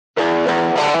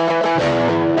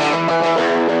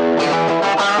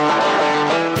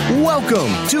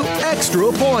Welcome to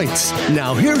Extra Points.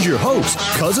 Now here's your host,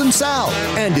 Cousin Sal,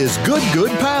 and his good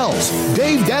pals,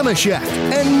 Dave Damashek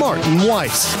and Martin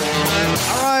Weiss.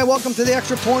 All right, welcome to the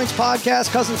Extra Points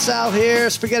podcast. Cousin Sal here,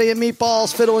 spaghetti and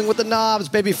meatballs, fiddling with the knobs,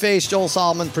 babyface Joel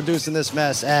Solomon producing this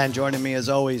mess, and joining me as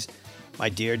always, my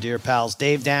dear pals,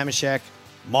 Dave Damashek,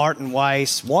 Martin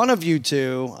Weiss. One of you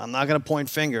two, I'm not going to point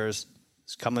fingers,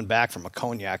 is coming back from a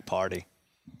cognac party.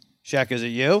 Shek, is it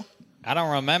you? I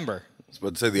don't remember.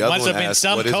 But say the other Must one have been asked,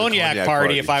 some what is a cognac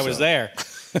party if I was there.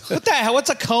 What the hell? What's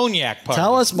a cognac party?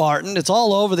 Tell us, Martin. It's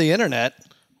all over the internet.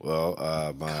 Well,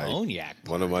 Cognac party.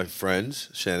 one of my friends,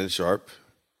 Shannon Sharp.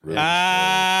 Really,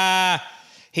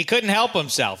 He couldn't help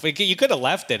himself. You could have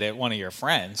left it at one of your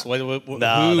friends. Who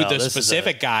the this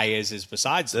specific guy is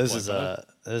besides the This point.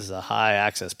 is a high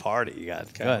access party you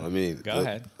got. Go ahead. I mean, Go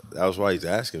ahead. That was why he's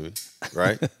asking me,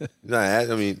 right? He's not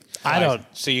asking, I mean, I don't.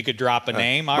 So you could drop a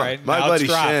name. All right. my now buddy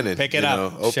it's dropped. Shannon. Pick it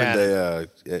up. Opened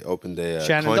a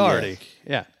Shannon cognac. Doherty.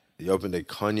 Yeah. He opened a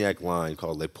cognac line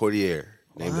called Le Portier,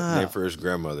 named for his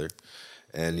grandmother,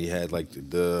 and he had like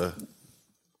the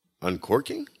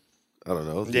uncorking. I don't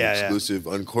know. The exclusive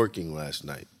uncorking last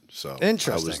night. So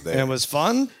Interesting. I was there. And it was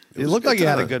fun. It was looked a like good you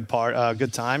had a time.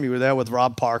 good time. You were there with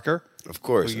Rob Parker. Of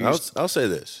course. I'll say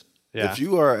this. Yeah. If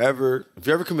you ever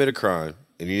commit a crime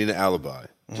and you need an alibi,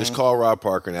 just call Rob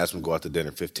Parker and ask him to go out to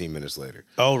dinner 15 minutes later.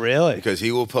 Oh, really? Because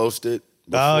he will post it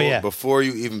before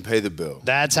you even pay the bill.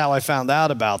 That's how I found out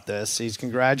about this. He's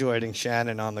congratulating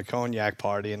Shannon on the cognac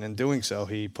party, and in doing so,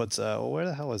 he puts where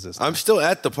the hell is this? I'm still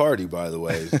at the party, by the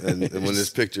way, and when this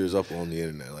picture is up on the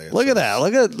internet. Like Look at that.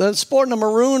 Look at the sporting a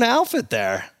maroon outfit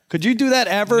there. Could you do that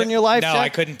ever in your life, No, Jack? I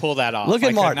couldn't pull that off. Look at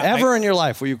I Martin. couldn't- Ever in your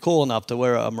life were you cool enough to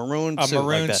wear a maroon suit? A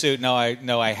maroon like that? suit? No,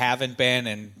 I haven't been,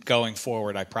 and going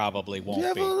forward, I probably won't You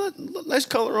have be. a nice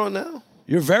color on now.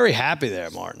 You're very happy there,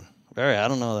 Martin. I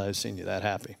don't know that I've seen you that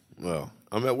happy. Well,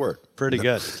 I'm at work. Pretty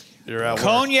good. You're at work.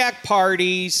 Cognac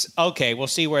parties. Okay, we'll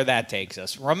see where that takes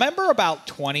us. Remember about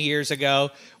 20 years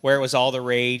ago where it was all the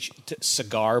rage,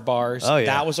 cigar bars? Oh, yeah.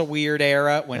 That was a weird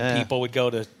era when Yeah. people would go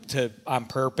to on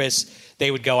purpose.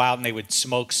 They would go out and they would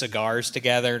smoke cigars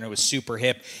together, and it was super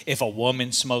hip. If a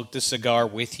woman smoked a cigar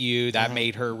with you, that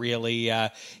made her really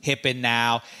hip in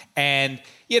now. And,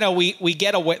 we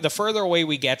get away. The further away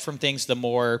we get from things, the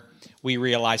more we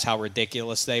realize how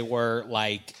ridiculous they were.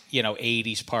 Like,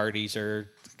 80s parties are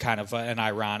kind of an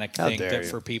ironic How thing dare you.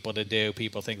 for people to do.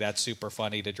 People think that's super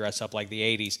funny to dress up like the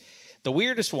 80s. The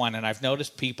weirdest one, and I've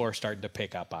noticed people are starting to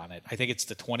pick up on it. I think it's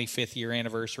the 25th year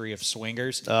anniversary of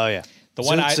Swingers. Oh, yeah. The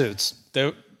one Suits.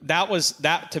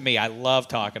 That to me, I love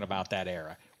talking about that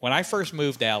era. When I first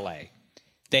moved to LA,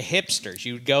 the hipsters,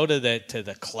 you would go to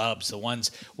the clubs, the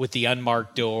ones with the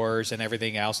unmarked doors and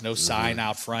everything else, no sign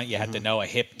out front. You had to know a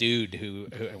hip dude who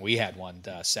and we had one,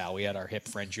 Sal. We had our hip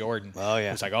friend Jordan. Oh, yeah.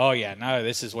 It was like, oh yeah, no,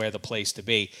 this is where the place to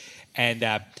be. And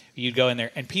you'd go in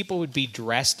there, and people would be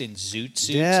dressed in zoot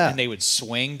suits, and they would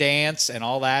swing dance and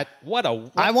all that.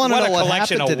 I want to know what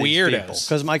collection happened to of these weirdos. people.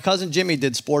 Because my cousin Jimmy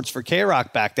did sports for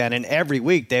K-Rock back then, and every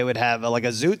week they would have like a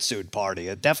zoot suit party.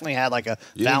 It definitely had like a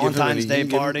Valentine's Day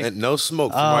party. And no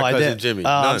smoke from Oh, my I cousin did. Jimmy. Oh,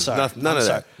 I'm None, sorry. none I'm of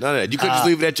sorry. that. None of that. You could just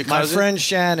leave it at your cousin. My friend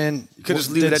Shannon could just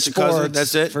leave did it at your cousin. sports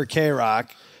That's it? for K-Rock.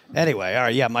 Anyway, all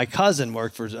right, yeah, my cousin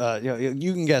worked for,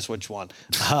 you can guess which one.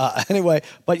 Anyway,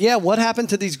 but yeah, what happened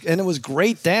to these, and it was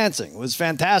great dancing. It was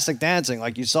fantastic dancing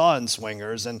like you saw in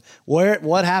Swingers. And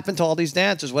what happened to all these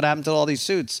dancers? What happened to all these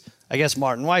suits? I guess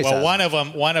Martin Weiss Well,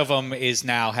 has one of them is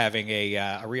now having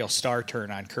a real star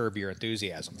turn on Curb Your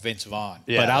Enthusiasm, Vince Vaughn.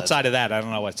 Yeah, but outside of that, I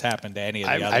don't know what's happened to any of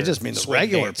the other. I just mean the swing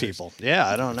regular dancers. people. Yeah,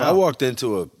 I don't know. If I walked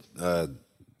into a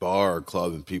bar or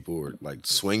club and people were like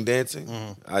swing dancing,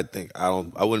 I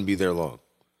wouldn't be there long.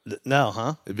 No,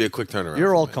 huh? It'd be a quick turnaround. You're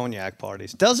for all me. cognac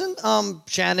parties. Doesn't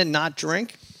Shannon not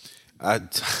drink? I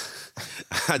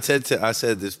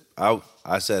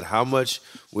said, how much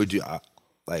would you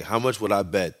how much would I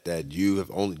bet that you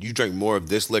drank more of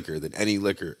this liquor than any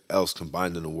liquor else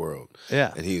combined in the world?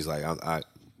 Yeah. And he's like,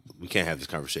 we can't have this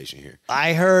conversation here.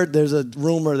 I heard there's a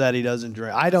rumor that he doesn't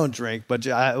drink. I don't drink, but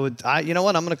you know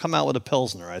what? I'm going to come out with a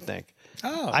Pilsner, I think.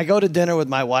 Oh. I go to dinner with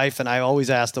my wife, and I always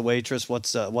ask the waitress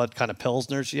what kind of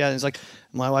Pilsner she has. And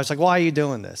my wife's like, why are you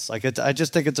doing this? I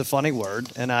just think it's a funny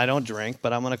word, and I don't drink,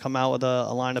 but I'm going to come out with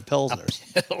a line of Pilsners.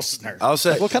 Pilsner. I'll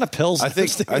say, What kind of Pilsner?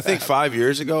 I think 5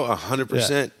 years ago,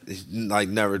 100%,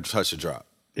 never touched a drop.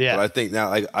 Yeah. But I think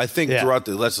now, throughout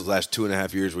the last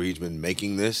 2.5 years where he's been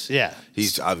making this,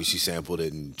 he's obviously sampled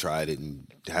it and tried it and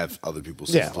have other people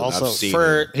sample it. Also, I've seen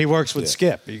it. he works with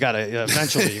Skip. You got to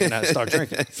eventually you're gonna start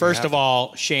drinking. First of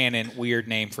all, Shannon, weird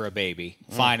name for a baby.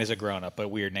 Fine as a grown up, but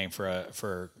weird name for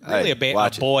really a boy My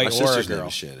or a sister's name girl.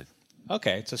 is Shannon.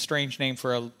 Okay, it's a strange name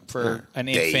for an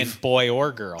Dave. infant boy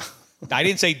or girl. I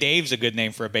didn't say Dave's a good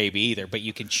name for a baby either, but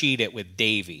you can cheat it with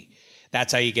Davey.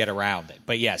 That's how you get around it.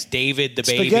 But yes, David the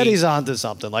baby. Spaghetti's onto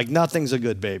something. Like nothing's a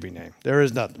good baby name. There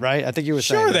is nothing, right? I think you were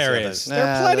saying Sure there is. There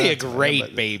are plenty of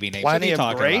great baby names. Plenty what are you of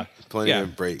talking great? about? Plenty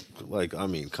of break. Like, I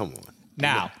mean, come on.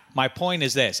 Now, my point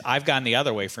is this. I've gone the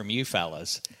other way from you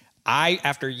fellas.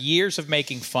 After years of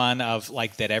making fun of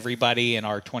like that everybody in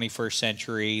our 21st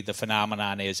century, the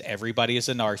phenomenon is everybody is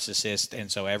a narcissist,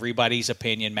 and so everybody's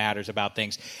opinion matters about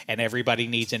things, and everybody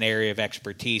needs an area of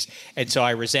expertise. And so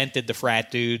I resented the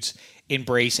frat dudes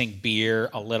embracing beer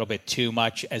a little bit too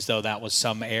much, as though that was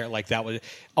some air, like that was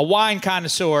a wine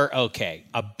connoisseur, okay.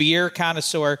 A beer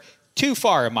connoisseur, too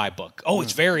far in my book. Oh,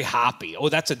 it's very hoppy. Oh,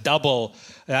 that's a double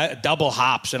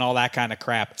hops and all that kind of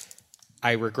crap.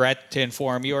 I regret to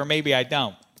inform you, or maybe I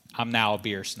don't. I'm now a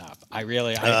beer snob. I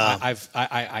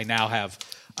now have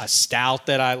a stout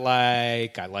that I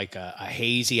like. I like a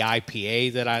hazy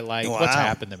IPA that I like. Wow. What's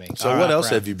happened to me? So what else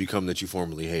have you become that you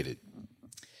formerly hated?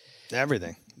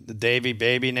 Everything. The Davy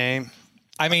baby name.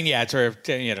 I mean, yeah,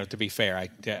 to be fair,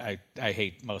 I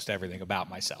hate most everything about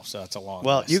myself, so that's a long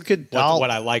list. You could.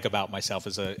 What I like about myself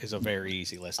is a very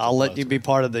easy list. I'll let you be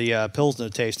part of the Pilsner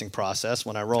tasting process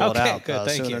when I roll it out good,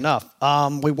 thank soon you. enough.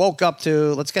 We woke up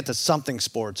to, let's get to something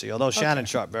sportsy, although Shannon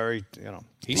Sharp, very,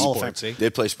 He's Hall of Fame. sportsy.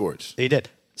 They play sports. He did.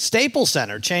 Staples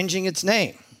Center changing its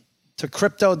name to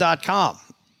Crypto.com.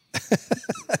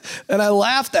 And I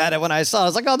laughed at it when I saw it. I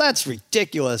was like, oh, that's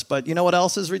ridiculous. But you know what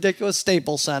else is ridiculous?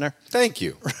 Staples Center. Thank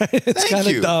you. It's kind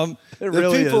of dumb. It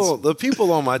really is. The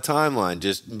people on my timeline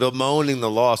just bemoaning the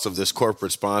loss of this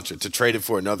corporate sponsor to trade it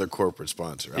for another corporate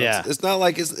sponsor. Yeah. It's not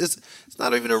like it's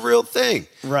not even a real thing.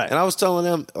 Right. And I was telling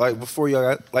them, like, before you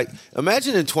got, like,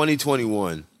 imagine in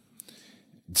 2021,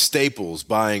 Staples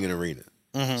buying an arena.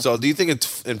 Mm-hmm. So do you think in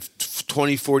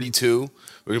 2042, we're going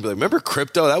to be like, remember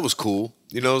crypto? That was cool.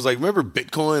 It was like, remember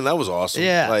Bitcoin? That was awesome.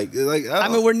 Yeah. I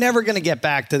mean, we're never going to get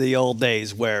back to the old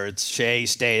days where it's Shea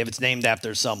State, if it's named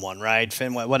after someone, right?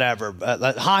 Fenway, whatever.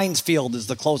 Heinz Field is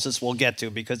the closest we'll get to,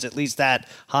 because at least that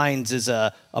Heinz is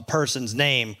a person's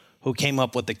name who came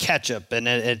up with the ketchup, and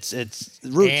its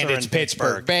roots and are it's in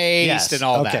Pittsburgh based and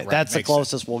all that. Okay, that's the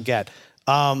closest we'll get.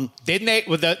 Didn't they?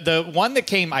 The one that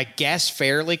came, I guess,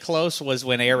 fairly close was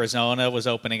when Arizona was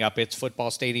opening up its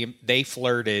football stadium. They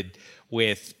flirted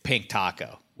with Pink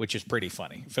Taco, which is pretty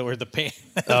funny. If it were the pink,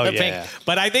 pink.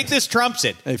 But I think this trumps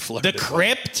it. They flirted. The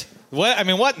Crypt. What? I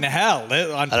mean, what in the hell? On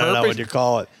I don't know what you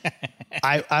call it.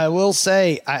 I will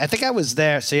say, I think I was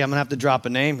there. See, I'm going to have to drop a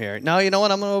name here. No, you know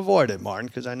what? I'm going to avoid it, Martin,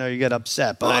 because I know you get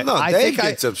upset. But Dave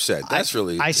gets upset. That's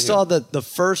I saw the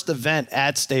first event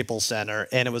at Staples Center,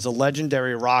 and it was a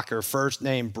legendary rocker, first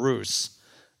name Bruce.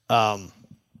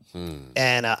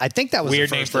 And I think that was weird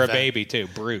the name first for event. a baby too,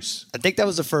 Bruce. I think that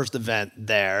was the first event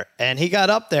there, and he got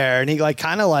up there and he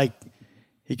kind of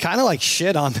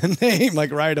shit on the name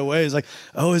like right away. He's like,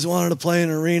 I always wanted to play in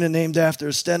an arena named after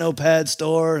a Stenopad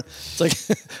store. It's like,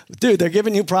 dude, they're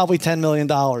giving you probably $10 million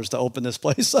to open this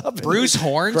place up. Bruce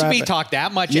Hornsby talked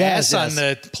that much Yes. on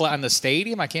the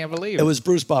stadium. I can't believe it. It was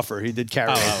Bruce Buffer. He did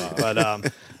carry it. But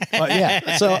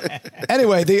yeah. So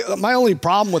anyway, my only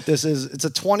problem with this is it's a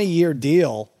 20-year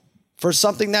deal for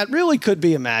something that really could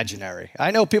be imaginary.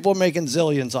 I know people are making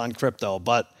zillions on crypto,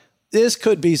 but this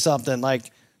could be something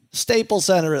like Staples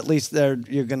Center. At least there,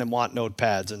 you're going to want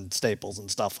notepads and staples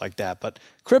and stuff like that. But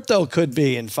crypto could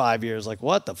be in 5 years like,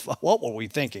 what were we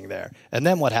thinking there? And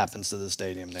then what happens to the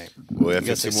stadium name? We have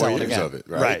 15 more years of it,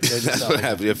 right? Right. That's what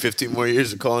happens. You have 15 more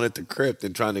years of calling it the Crypt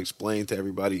and trying to explain to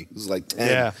everybody who's like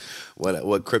 10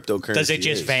 what cryptocurrency Does it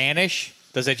just is. vanish?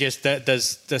 Does it just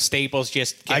does the Staples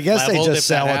just get I guess they leveled just if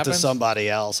sell that it to happens? somebody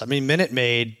else. I mean, Minute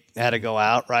Maid had to go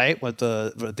out, right, with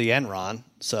the Enron.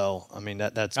 So, I mean,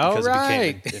 that's because it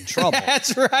became in trouble.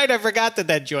 That's right. I forgot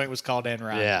that joint was called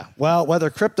Enron. Yeah. Well, whether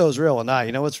crypto's real or not,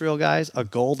 you know what's real, guys? A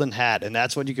golden hat. And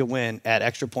that's what you can win at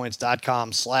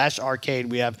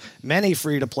extrapoints.com/arcade. We have many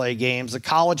free-to-play games. The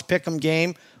college pick'em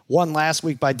game won last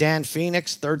week by Dan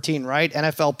Phoenix, 13 right.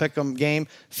 NFL pick'em game,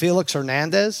 Felix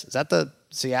Hernandez. Is that the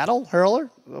Seattle hurler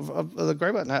of the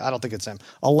Great One? I don't think it's him.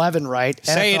 11 right.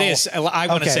 Say NFL. it is. I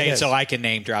want to say it is. so I can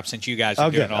name drop since you guys are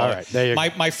doing all right. There you go.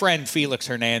 My friend Felix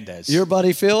Hernandez. Your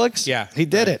buddy Felix? Yeah. He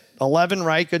did it. 11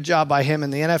 right. Good job by him.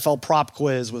 And the NFL prop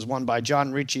quiz was won by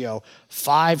John Riccio.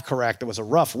 5 correct. It was a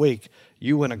rough week.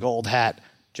 You win a gold hat.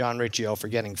 John Riccio for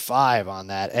getting 5 on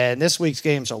that. And this week's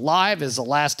games are live. Is the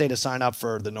last day to sign up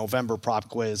for the November prop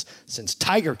quiz since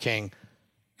Tiger King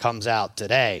comes out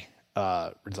today.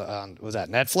 Was that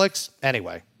Netflix?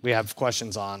 Anyway, we have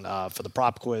questions on for the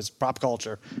prop quiz, prop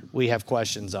culture. We have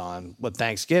questions on what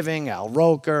Thanksgiving, Al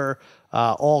Roker,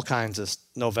 all kinds of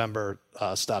November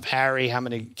stuff. Harry, how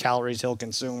many calories he'll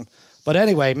consume. But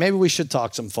anyway, maybe we should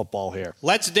talk some football here.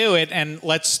 Let's do it, and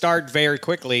let's start very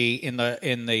quickly in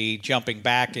the jumping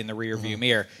back in the rearview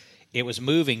mirror. It was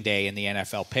moving day in the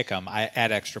NFL Pick'em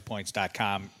at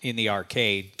extrapoints.com in the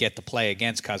arcade. Get to play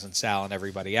against Cousin Sal and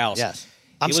everybody else. Yes.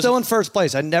 I'm still in first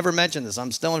place. I never mentioned this.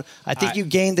 I think you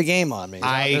gained the game on me.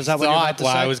 Is that what you're about to say?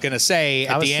 I was going to say,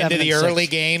 at the end of the early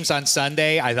games on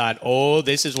Sunday, I thought,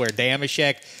 this is where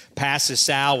Damashek passes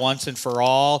Sal once and for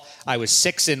all. I was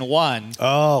 6-1.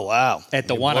 Oh, wow. At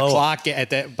the 1 o'clock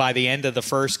by the end of the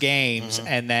first games,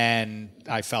 and then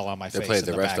I fell on my face played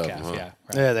in the back rest half. of them, huh?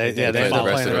 Yeah, they played the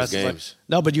rest of those games.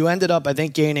 No, but you ended up, I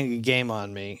think, gaining a game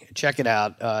on me. Check it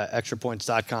out,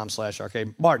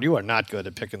 extrapoints.com/arcade. Bart, you are not good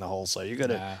at picking the wholesale. You're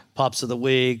good at pups of the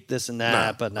week, this and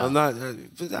that, but no. I'm not. I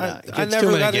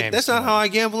never got it. That's not how I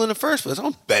gamble in the first place. I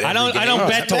don't bet. I don't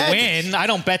bet to win. I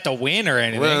don't bet to win or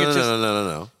anything.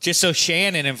 No. Just so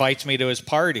Shannon invites me to his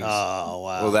parties. Oh,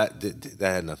 wow. Well, that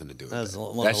had nothing to do with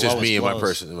that. That's just me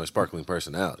and my sparkling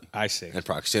personality. I see. And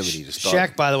proximity to start.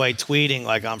 Shaq, by the way, tweeting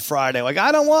like on Friday, like,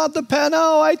 I don't want the Pen.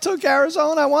 No, I took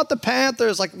Arizona. I want the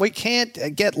Panthers. Like, we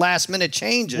can't get last-minute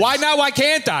changes. Why not? Why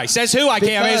can't I? Says who? I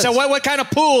can't. I mean, so what kind of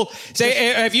pool?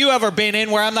 Have you ever been in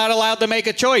where I'm not allowed to make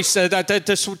a choice to change my pick?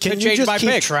 Can you just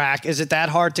keep track? Is it that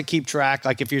hard to keep track?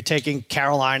 Like, if you're taking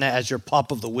Carolina as your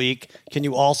pup of the week, can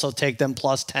you also take them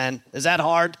plus 10? Is that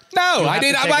hard? No, I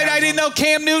didn't know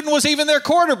Cam Newton was even their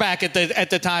quarterback at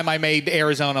the time I made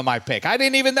Arizona my pick. I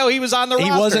didn't even know he was on the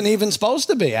roster. He wasn't even supposed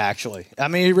to be, actually. I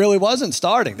mean, he really wasn't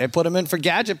starting. They put him in for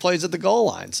gadget plays at the goal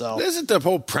line. So isn't the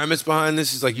whole premise behind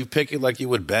this is like you pick it like you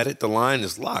would bet it? The line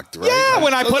is locked, right? Yeah,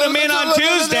 when I put him in on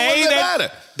Tuesday,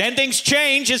 then things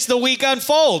change. It's the week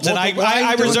unfolds, and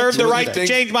I reserve the right to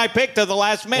change my pick to the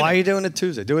last minute. Why are you doing it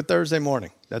Tuesday? Do it Thursday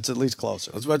morning. That's at least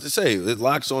closer. I was about to say, it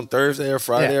locks on Thursday or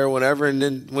Friday or whenever, and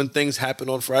then when things happen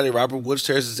on Friday, Robert Woods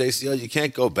tears his ACL, you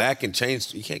can't go back and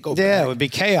change. You can't go back. Yeah, it would be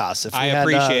chaos if I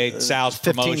appreciate Sal's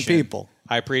 15 promotion. people.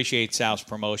 I appreciate Sal's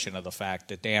promotion of the fact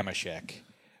that Damashek,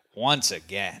 once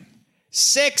again,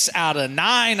 6 out of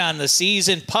 9 on the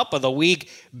season, pup of the week,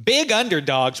 big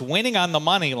underdogs winning on the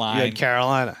money line. You had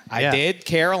Carolina. I did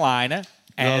Carolina.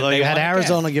 And you had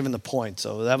Arizona giving the point,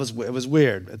 so it was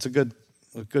weird. It's a good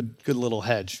little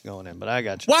hedge going in, but I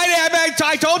got you.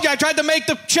 I told you I tried to make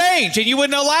the change, and you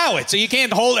wouldn't allow it, so you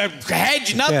can't hold a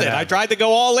hedge nothing. I tried to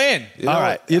go all in. All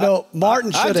right.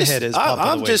 Martin should have hit his pup of the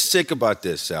week. I'm just sick about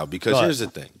this, Sal, because here's the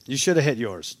thing. You should have hit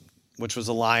yours, which was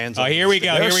the Lions. Oh, here we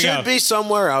go. There should be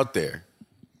somewhere out there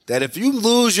that if you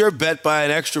lose your bet by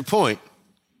an extra point,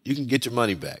 you can get your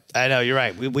money back. I know, you're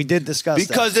right. We did discuss that.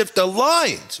 Because if the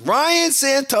Lions, Ryan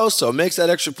Santoso makes that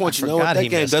extra point, you know what? That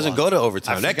game doesn't go to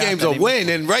overtime. That game's a win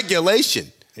in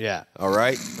regulation. Yeah. All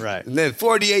right? Right. And then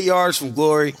 48 yards from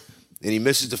glory, and he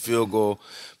misses the field goal.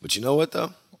 But you know what,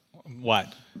 though?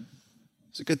 What?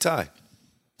 It's a good tie.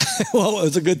 Well, it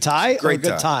was a good tie? Great or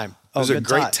a good time? It was a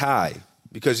great tie.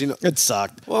 Because, it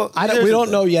sucked. Well, we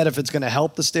don't know yet if it's going to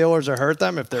help the Steelers or hurt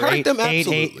them. If they're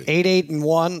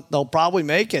 8-8-1, they'll probably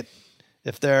make it.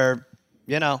 If they're,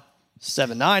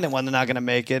 7-9-1, they're not going to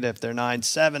make it. If they're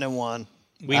 9-7-1,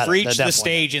 we've reached the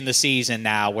stage in the season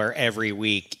now where every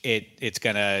week it's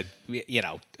going to,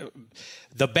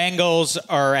 the Bengals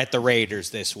are at the Raiders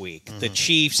this week. Mm-hmm. The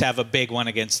Chiefs have a big one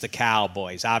against the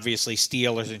Cowboys. Obviously,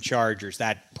 Steelers and Chargers.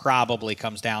 That probably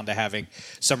comes down to having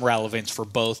some relevance for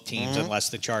both teams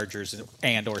unless the Chargers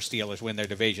and or Steelers win their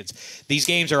divisions. These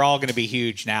games are all going to be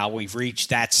huge now. We've reached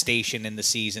that station in the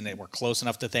season that we're close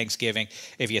enough to Thanksgiving.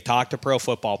 If you talk to pro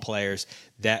football players,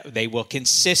 that they will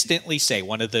consistently say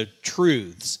one of the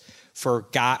truths for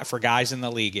guys in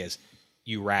the league is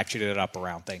you ratchet it up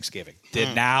around Thanksgiving.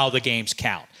 Now the games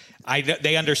count.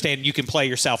 They understand you can play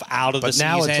yourself out of the season.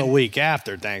 But now it's a week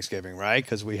after Thanksgiving, right?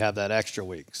 Because we have that extra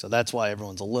week. So that's why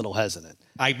everyone's a little hesitant.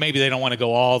 Maybe they don't want to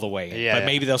go all the way in, but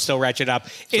maybe they'll still ratchet up.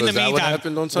 So in the meantime, what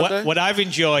happened on Sunday? What I've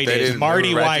enjoyed is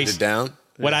Marty Weiss. Down?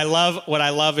 What I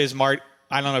love is Marty.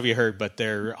 I don't know if you heard, but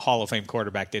their Hall of Fame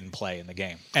quarterback didn't play in the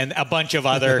game, and a bunch of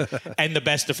other and the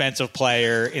best defensive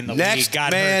player in the league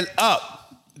got man hurt. Up.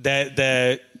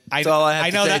 That's all I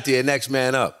have to say to you. Next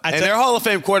man up. And their Hall of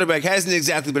Fame quarterback hasn't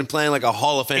exactly been playing like a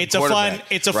Hall of Fame quarterback.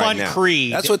 It's a fun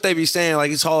creed. That's what they be saying. Like,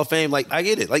 he's Hall of Fame. Like, I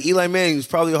get it. Like, Eli Manning was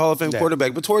probably a Hall of Fame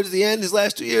quarterback. But towards the end, his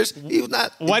last 2 years, he was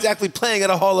not exactly playing at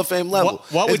a Hall of Fame level.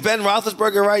 Is Ben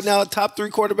Roethlisberger right now a top 3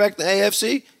 quarterback in the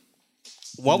AFC?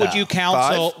 What would you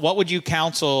counsel? What would you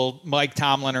counsel Mike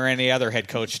Tomlin or any other head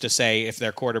coach to say if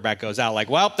their quarterback goes out? Like,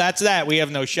 well, that's that. We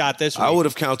have no shot this week. I would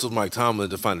have counseled Mike Tomlin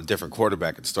to find a different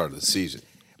quarterback at the start of the season.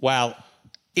 Well,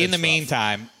 in the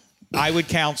meantime, I would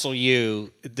counsel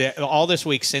you that all this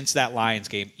week since that Lions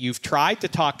game, you've tried to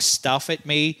talk stuff at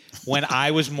me when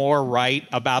I was more right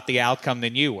about the outcome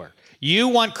than you were. You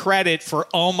want credit for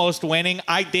almost winning.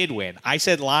 I did win. I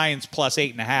said Lions plus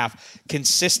 8.5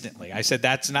 consistently. I said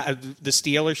that's not the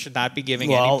Steelers should not be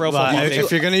giving any Pro Football. If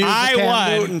you're going to use the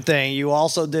Cam Newton thing, you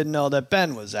also didn't know that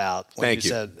Ben was out when you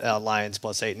said Lions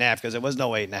plus 8.5 because there was no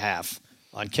 8.5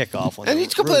 on kickoff. And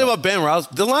he's complaining about Ben Rouse.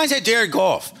 The Lions had Jared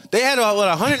Goff. They had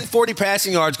 140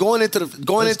 passing yards going into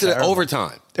the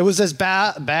overtime. It was as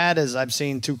bad as I've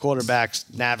seen two quarterbacks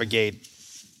navigate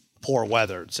poor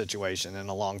weather situation in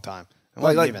a long time.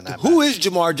 Who is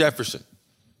Jamar Jefferson?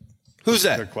 Who's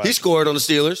that? He scored on the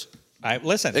Steelers.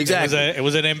 Listen, exactly. It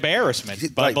was an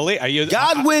embarrassment. But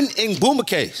Godwin and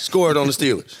Bumake scored on the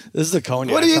Steelers. This is the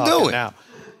cognac. What are you doing now?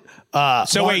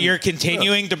 Wait, you're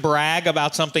continuing to brag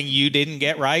about something you didn't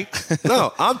get right?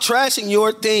 No, I'm trashing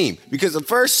your team because the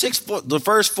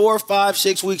first 4, 5,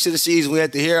 6 weeks of the season we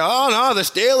had to hear, oh no, the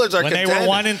Steelers are contenders. They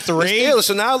were 1-3. The Steelers.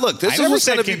 So now look, this is what's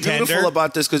going to be beautiful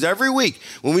about this because every week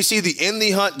when we see the In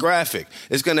the Hunt graphic,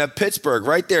 it's going to have Pittsburgh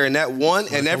right there in that one,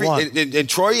 and and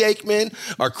Troy Aikman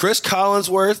or Chris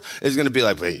Collinsworth is going to be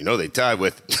like, hey, they tied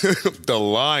with the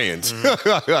Lions.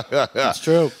 That's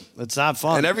true. It's not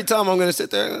fun. And every time I'm going to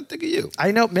sit there and think of you.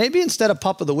 I know. Maybe instead of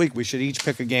Pup of the Week, we should each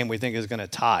pick a game we think is going to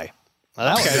tie.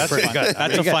 Well, that's pretty good.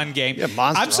 That's a fun game.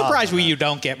 I'm surprised you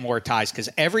don't get more ties because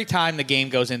every time the game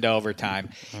goes into overtime,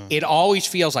 it always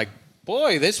feels like,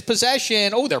 boy, this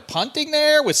possession, they're punting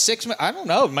there with 6 minutes. I don't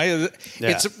know.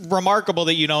 It's remarkable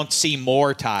that you don't see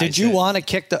more ties. Did you want to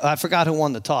kick I forgot who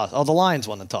won the toss. Oh, the Lions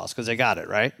won the toss because they got it,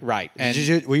 right? Right.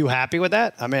 Were you happy with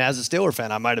that? I mean, as a Steeler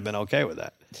fan, I might have been okay with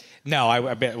that. No,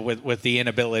 I bet with the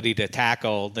inability to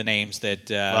tackle the names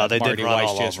that Marty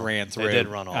Weiss just ran through. They did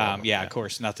run all over. Yeah, of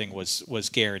course, nothing was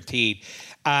guaranteed.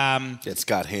 Get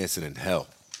Scott Hansen in hell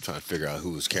trying to figure out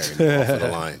who was carrying the ball for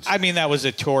the Lions. I mean, that was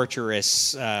a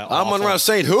torturous. I'm around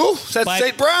saying who? That's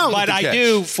St. Brown. But I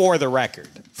do, for the record,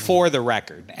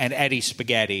 and Eddie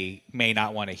Spaghetti may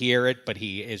not want to hear it, but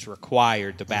he is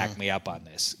required to back me up on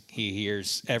this. He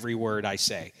hears every word I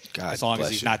say, as long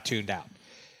as he's not tuned out.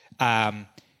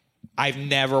 I've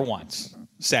never once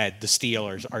said the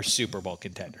Steelers are Super Bowl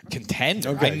contender.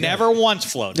 Okay, I never once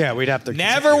floated. Yeah, we'd have to.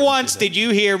 Never once did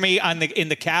you hear me in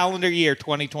the calendar year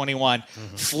 2021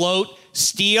 float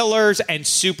Steelers and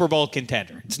Super Bowl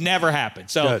contender. It's never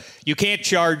happened. So you can't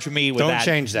charge me with that. Don't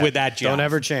change that. With that job. Don't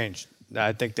ever change.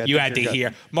 I think that you had to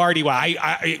hear, Marty.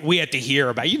 We had to hear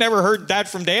about. You never heard that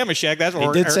from Damashek. That's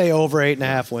what he did say over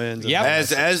 8.5 wins. Yeah,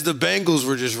 as the Bengals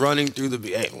were just running through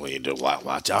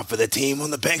watch out for the team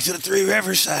on the banks of the Three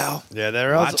Rivers, Sal. Yeah,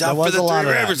 watch out for the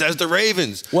Three Rivers. As the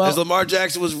Ravens, as Lamar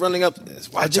Jackson was running up,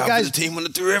 watch out for the team on the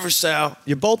Three Rivers, Sal.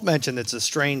 You both mentioned it's a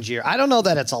strange year. I don't know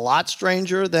that it's a lot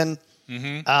stranger than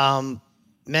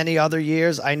many other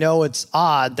years. I know it's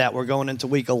odd that we're going into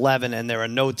week 11 and there are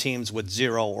no teams with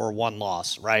 0 or 1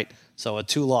 loss, right? So a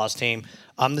 2-loss team.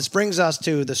 This brings us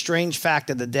to the strange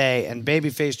fact of the day, and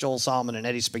Babyface Joel Solomon and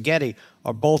Eddie Spaghetti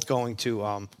are both going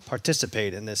to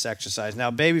participate in this exercise.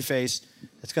 Now, Babyface,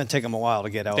 it's going to take him a while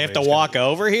to get over. They have to walk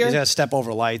over here? He's got to step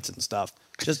over lights and stuff.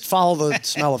 Just follow the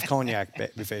smell of cognac,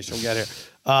 Babyface. You'll get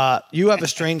here. You have a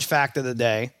strange fact of the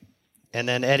day. And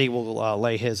then Eddie will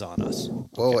lay his on us.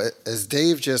 Well, as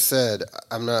Dave just said,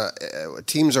 I'm not.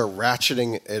 Teams are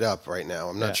ratcheting it up right now.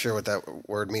 I'm not sure what that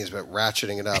word means, but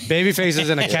ratcheting it up. Babyface is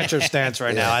in a catcher stance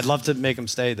right now. I'd love to make him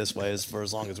stay this way for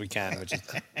as long as we can, which is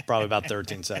probably about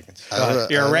 13 seconds.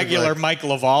 You're a regular Mike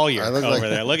Lavalliere over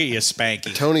there. Look at you,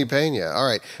 Spanky. Tony Pena. All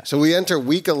right. So we enter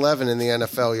week 11 in the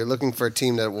NFL. You're looking for a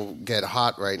team that will get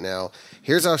hot right now.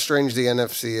 Here's how strange the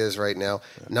NFC is right now.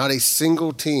 Not a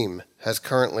single team has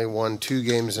currently won 2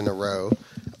 games in a row.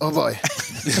 Oh, boy.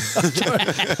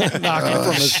 Knocking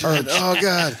from his perch. Oh,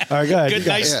 God. All right, go ahead. Good,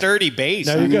 nice, sturdy base.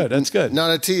 No, you're good. That's good. Not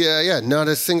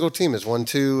a single team has won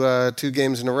 2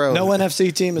 games in a row. No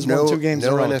NFC team has won 2 games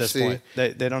in a row at this point.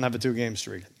 They don't have a 2-game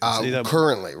streak.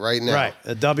 Currently, right now. Right.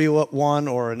 A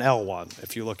W1 or an L1,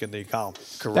 if you look in the column.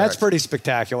 Correct. That's pretty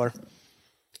spectacular.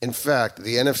 In fact,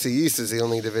 the NFC East is the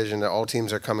only division that all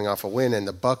teams are coming off a win, and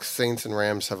the Bucs, Saints, and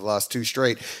Rams have lost 2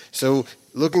 straight. So,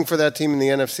 looking for that team in the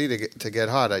NFC to get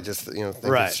hot, I just think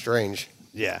it's strange.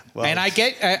 Yeah, well, and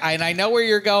I know where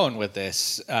you're going with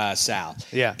this, Sal.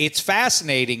 Yeah, it's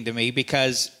fascinating to me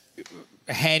because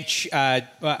Hench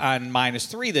on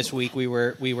 -3 this week, we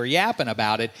were yapping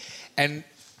about it and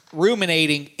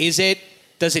ruminating. Is it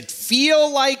does it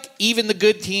feel like even the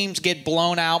good teams get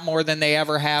blown out more than they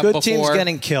ever have before? Good teams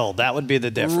getting killed. That would be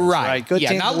the difference, right? Good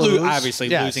teams not obviously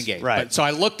losing games. Right. But, so I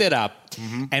looked it up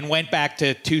and went back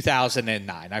to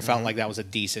 2009. I felt like that was a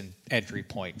decent entry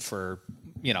point for,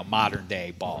 modern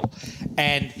day ball.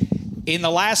 And in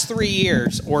the last 3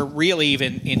 years, or really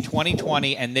even in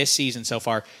 2020 and this season so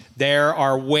far, there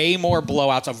are way more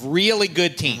blowouts of really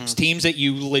good teams, teams that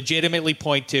you legitimately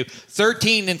point to.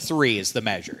 13-3 is the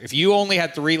measure. If you only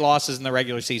had 3 losses in the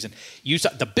regular season,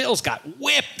 the Bills got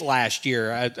whipped last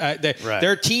year.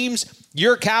 Their teams,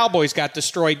 your Cowboys got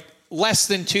destroyed less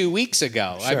than 2 weeks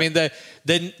ago. Sure. I mean,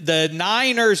 the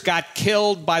Niners got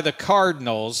killed by the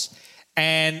Cardinals,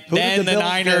 and then the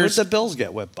Niners. Who did the Bills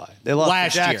get whipped by? They lost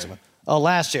last to Jacksonville. year. Oh,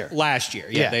 last year. Last year,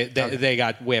 yeah. They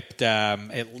got whipped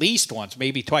at least once,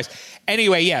 maybe twice.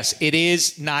 Anyway, yes, it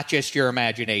is not just your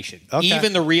imagination. Okay.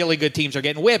 Even the really good teams are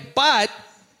getting whipped, but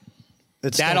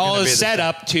that all is set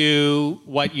up to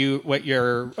what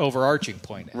your overarching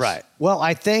point is. Right. Well,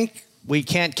 I think we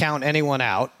can't count anyone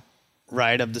out,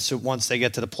 right, once they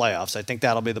get to the playoffs. I think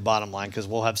that'll be the bottom line because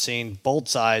we'll have seen both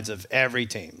sides of every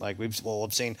team. Like we'll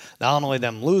have seen not only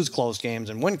them lose close games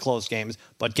and win close games,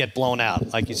 but get blown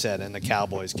out, like you said, in the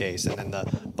Cowboys case and in the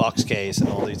Bucs case and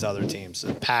all these other teams,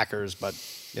 the Packers, but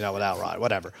without Rod,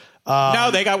 whatever. No,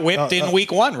 they got whipped in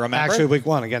week 1. Remember? Actually, week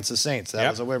 1 against the Saints. That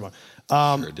was a weird one.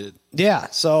 Sure did. Yeah,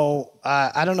 so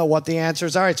I don't know what the answer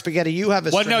is. All right, Spaghetti, you have a.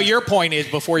 Well, no, your point is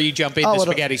before you jump into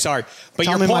Spaghetti. Sorry, but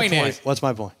your point is. What's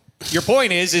my point? Your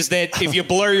point is that if you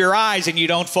blur your eyes and you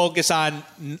don't focus on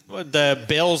the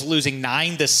Bills losing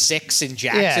 9-6 in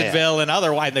Jacksonville and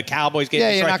otherwise the Cowboys getting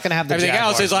destroyed, you're not going to have the everything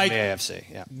Jaguars else is like in the AFC.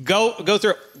 Yeah. Go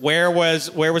through where was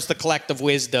the collective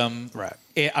wisdom right.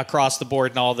 across the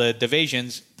board in all the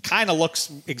divisions. Kind of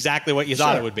looks exactly what you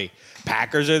thought it would be.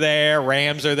 Packers are there,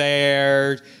 Rams are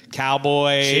there,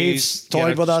 Cowboys. Chiefs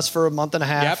toyed with us for a month and a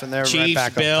half, and they're Chiefs, right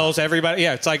back up. Bills, everybody.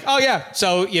 Yeah, it's like, oh, yeah.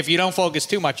 So if you don't focus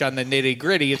too much on the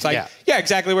nitty-gritty, it's like,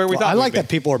 exactly where we thought I like that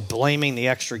people are blaming the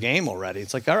extra game already.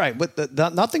 It's like, all right, but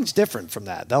nothing's different from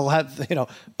that. They'll have,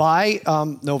 by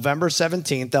November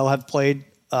 17th, they'll have played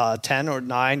 10 or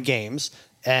 9 games.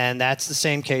 And that's the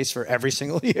same case for every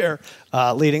single year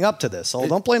leading up to this. So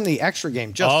don't blame the extra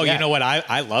game just yet. You know what?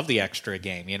 I love the extra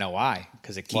game. You know why?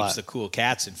 Because it keeps the cool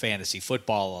cats in fantasy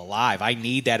football alive. I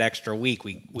need that extra week.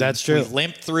 That's true. We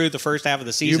limped through the first half of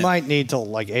the season. You might need till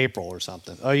like April or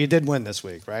something. Oh, you did win this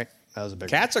week, right? That was a big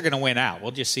Cats are going to win out. We'll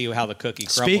just see how the cookie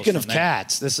crumbles. Speaking of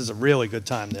cats, this is a really good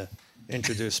time to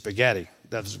introduce Spaghetti.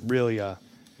 That was really a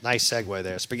nice segue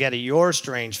there. Spaghetti, your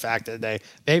strange fact of the day.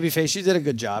 Babyface, you did a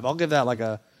good job. I'll give that like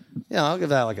a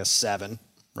 7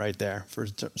 right there for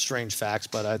strange facts,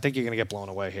 but I think you're going to get blown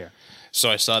away here. So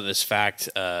I saw this fact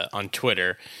on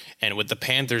Twitter, and with the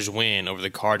Panthers' win over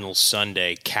the Cardinals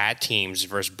Sunday, cat teams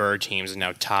versus bird teams are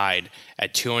now tied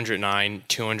at 209,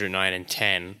 209, and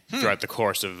 10 throughout the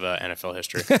course of NFL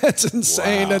history. That's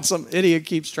insane that some idiot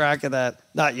keeps track of that.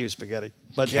 Not you, Spaghetti.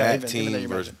 But cat team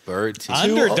versus bird team.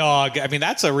 Underdog. I mean,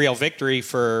 that's a real victory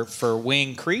for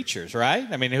winged creatures, right?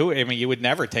 I mean, you would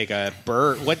never take a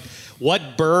bird.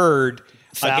 What bird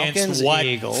Falcons, against what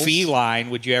Eagles. Feline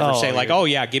would you ever say like, oh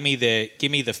yeah, give me the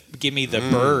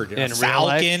bird? In a real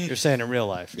falcon? Life? You're saying in real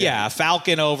life? Yeah, a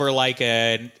falcon over like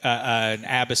an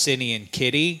Abyssinian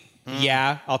kitty.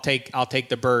 Yeah, I'll take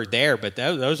the bird there, but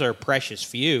those are precious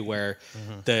few where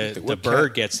the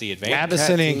bird gets the advantage.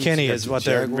 Abyssinian kitty is what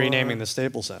they're renaming the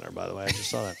Staples Center, by the way. I just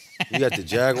saw that. You got the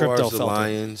Jaguars, the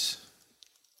Lions,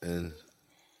 and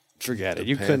forget it.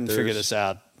 You couldn't figure this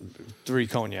out 3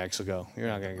 cognacs ago. You're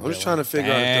not going to. I'm just trying to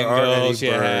figure out if there are any birds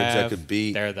that could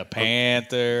beat. They're the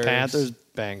Panthers. Panthers,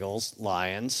 Bengals,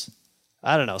 Lions.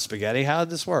 I don't know, Spaghetti. How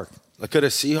did this work? Could a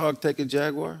Seahawk take a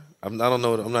Jaguar? I don't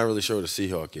know. I'm not really sure what a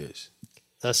Seahawk is.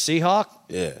 A Seahawk?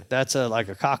 Yeah. That's like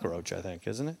a cockroach, I think,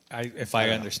 isn't it? If I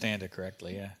understand it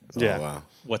correctly, yeah. Yeah. Oh, wow.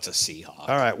 What's a Seahawk?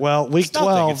 All right. Well, week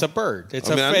 12. It's a bird. It's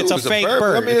a fake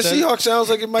bird. I mean, a Seahawk sounds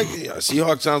like it might. A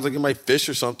Seahawk sounds like it might fish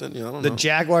or something. I don't know. The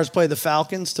Jaguars play the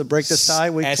Falcons to break this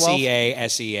tie week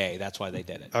 12. SEA. That's why they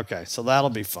did it. Okay, so that'll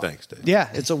be fun. Thanks, Dave. Yeah,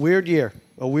 it's a weird year.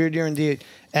 A weird year indeed.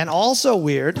 And also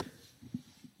weird,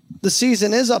 the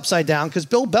season is upside down because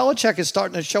Bill Belichick is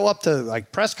starting to show up to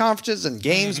like press conferences and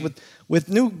games with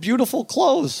new beautiful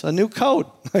clothes, a new coat.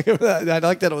 I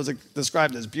like that it was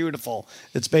described as beautiful.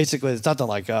 It's nothing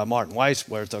like Martin Weiss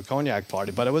wears to a cognac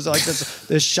party, but it was like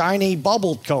this shiny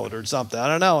bubbled coat or something. I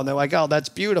don't know. And they're like, oh, that's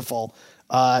beautiful.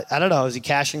 I don't know. Is he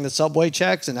cashing the subway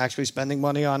checks and actually spending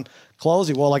money on clothes?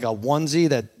 He wore like a onesie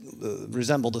that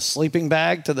resembled a sleeping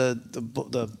bag to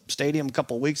the stadium a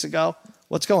couple of weeks ago.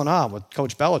 what's going on with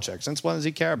Coach Belichick? Since when does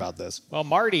he care about this? Well,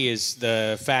 Marty is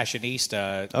the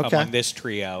fashionista among this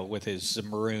trio with his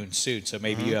maroon suit, so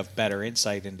maybe you have better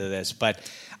insight into this.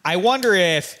 But I wonder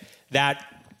if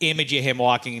that image of him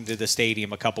walking into the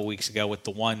stadium a couple weeks ago with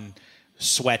the one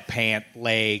sweatpant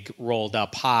leg rolled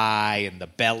up high and the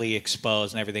belly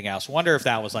exposed and everything else, wonder if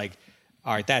that was like,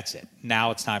 all right, that's it.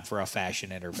 Now it's time for a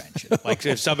fashion intervention. Like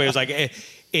if somebody was like,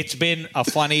 it's been a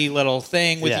funny little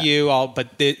thing with you,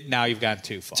 but now you've gone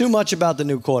too far. Too much about the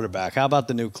new quarterback. How about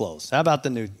the new clothes? How about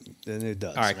the new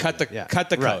duds? All right, cut the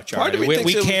coach. Part Right. of me We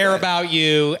thinks care about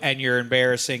you, and you're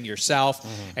embarrassing yourself,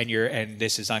 and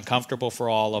this is uncomfortable for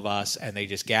all of us. And they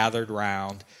just gathered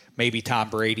around. Maybe Tom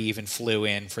Brady even flew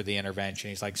in for the intervention.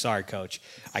 He's like, sorry, coach,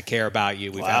 I care about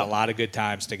you. We've had a lot of good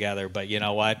times together, but you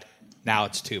know what? Now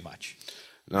it's too much.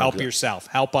 Help yourself.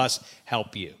 Help us.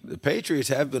 Help you. The Patriots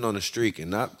have been on a streak, and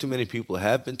not too many people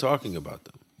have been talking about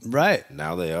them. Right.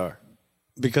 Now they are.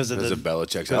 Because of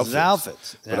Belichick's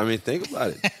outfits. Yeah. But I mean, think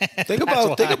about it. think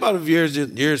about of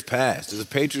years past. As the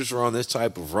Patriots were on this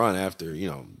type of run after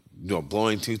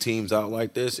blowing two teams out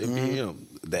like this, it'd be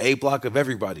the A block of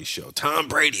everybody's show. Tom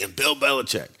Brady and Bill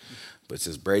Belichick. But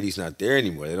since Brady's not there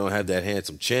anymore, they don't have that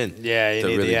handsome chin you to need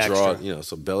really the draw. extra.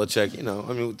 So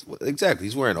Belichick, exactly.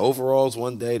 He's wearing overalls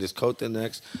one day, this coat the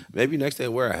next. Maybe next day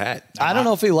he'll wear a hat. I don't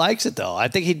know if he likes it though. I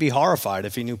think he'd be horrified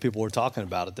if he knew people were talking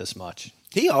about it this much.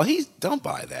 He don't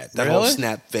buy that. That Really? whole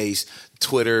snap face,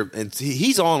 Twitter, and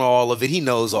he's on all of it. He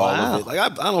knows all of it. Like I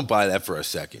don't buy that for a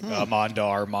second. Armando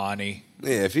Armani.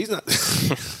 Yeah, if he's not.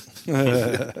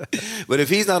 But if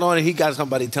he's not on it, he got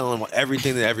somebody telling him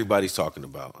everything that everybody's talking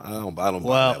about. I don't buy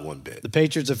that one bit. The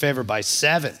Patriots are favored by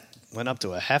 7. Went up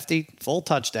to a hefty full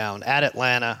touchdown at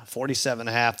Atlanta,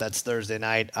 47.5. That's Thursday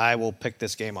night. I will pick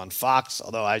this game on Fox,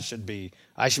 although I should be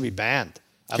banned.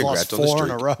 I've lost 4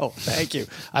 in a row. Thank you.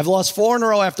 I've lost 4 in a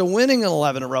row after winning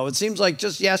 11 in a row. It seems like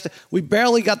just yesterday, we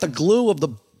barely got the glue of the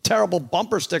terrible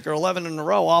bumper sticker 11 in a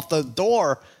row off the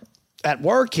door at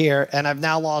work here, and I've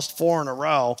now lost 4 in a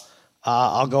row.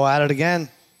 I'll go at it again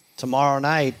tomorrow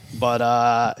night. But,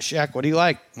 Shaq, what do you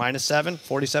like? -7,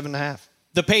 47.5.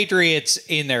 The Patriots,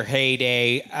 in their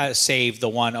heyday, save the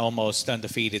one almost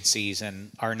undefeated season,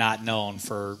 are not known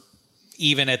for,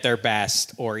 even at their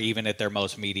best or even at their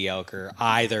most mediocre,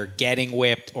 either getting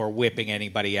whipped or whipping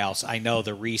anybody else. I know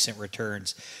the recent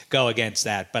returns go against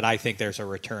that, but I think there's a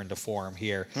return to form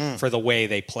here for the way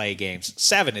they play games.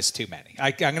 7 is too many.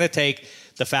 I'm going to take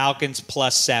the Falcons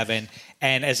 +7.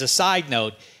 And as a side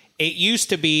note, it used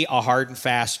to be a hard and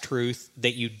fast truth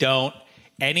that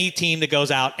any team that goes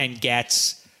out and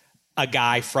gets a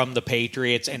guy from the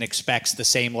Patriots and expects the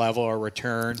same level of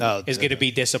return is going to be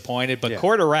disappointed. But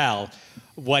Cordarrelle,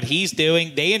 what he's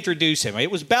doing, they introduce him. It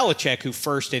was Belichick who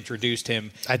first introduced him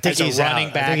as a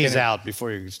running back. I think he's out before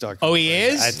you start. Oh, he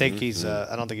is? I think he's.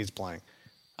 I don't think he's playing.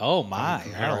 Oh, my.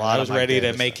 I was ready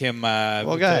to make him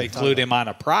include him on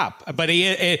a prop. But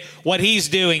what he's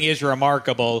doing is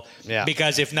remarkable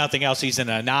because, if nothing else, he's an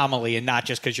anomaly, and not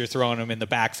just because you're throwing him in the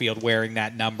backfield wearing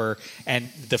that number, and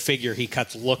the figure he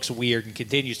cuts looks weird and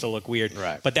continues to look weird.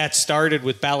 Right. But that started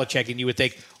with Belichick, and you would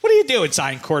think, what are you doing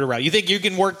signing Cordarrelle? You think you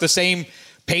can work the same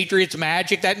Patriots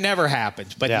magic? That never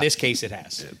happens. But in this case, it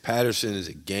has. Yeah, Patterson is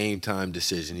a game-time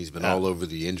decision. He's been all over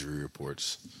the injury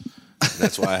reports.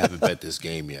 That's why I haven't bet this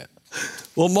game yet.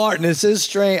 Well, Martin, this is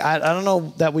strange. I don't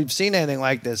know that we've seen anything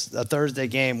like this, a Thursday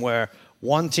game where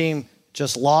one team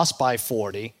just lost by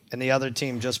 40 and the other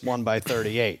team just won by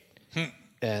 38.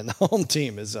 And the home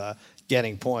team is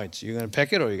getting points. You going to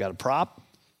pick it or you got a prop?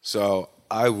 So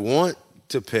I want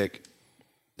to pick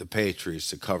the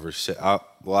Patriots to cover 6. I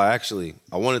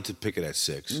wanted to pick it at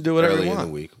 6 do whatever early you want. in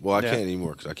the week. Well, I can't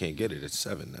anymore because I can't get it. It's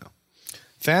 7 now.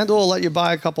 FanDuel will let you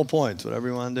buy a couple points, whatever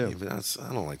you want to do. Yeah, but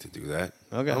I don't like to do that.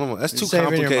 Okay. That's too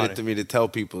complicated to me to tell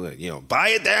people that, buy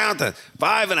it down to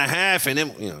 5.5 and then,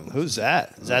 Who's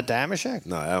that? Is that Damashek?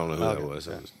 No, I don't know who that was.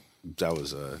 That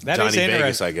was that Johnny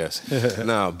Vegas, I guess.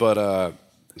 No, but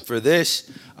for this,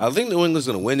 I think New England's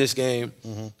going to win this game.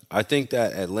 Mm-hmm. I think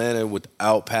that Atlanta,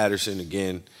 without Patterson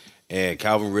again, and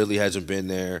Calvin Ridley hasn't been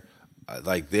there,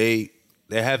 Atlanta's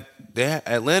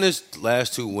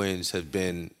last 2 wins have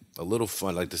been a little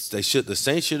fun. Like the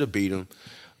Saints should have beat them.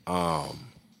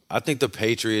 I think the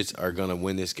Patriots are going to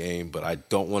win this game, but I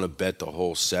don't want to bet the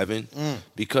whole 7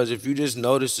 because if you just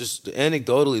notice, just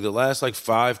anecdotally, the last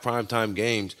 5 primetime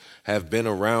games have been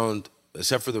around,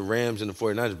 except for the Rams and the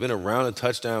 49ers, been around a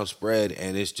touchdown spread,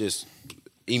 and it's just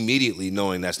immediately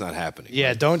knowing that's not happening.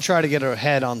 Yeah, don't try to get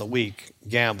ahead on the week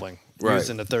gambling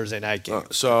using the Thursday night game.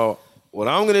 So what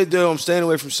I'm going to do, I'm staying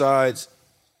away from sides.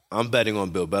 I'm betting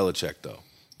on Bill Belichick, though.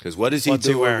 Because what is he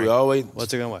doing?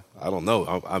 What's he going to wear? I don't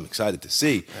know. I'm excited to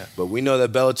see. Yeah. But we know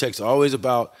that Belichick's always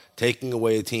about taking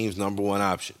away a team's number one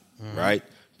option, right?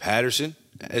 Patterson,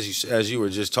 as you were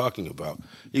just talking about,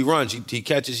 he runs, he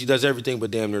catches, he does everything but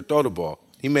damn near throw the ball.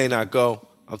 He may not go.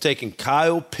 I'm taking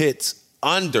Kyle Pitts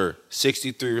under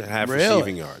 63.5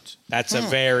 receiving yards. That's a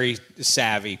very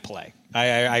savvy play.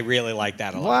 I really like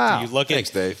that a lot. Wow.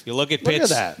 Thanks, Dave. You look at Pitts.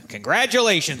 Look at that.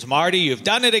 Congratulations, Marty. You've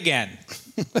done it again.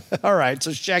 All right.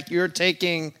 So, Shaq, you're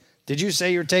taking – did you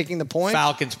say you're taking the points?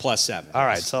 Falcons +7. All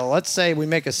right. So, let's say we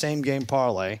make a same-game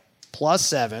parlay,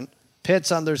 +7.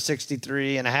 Pitts under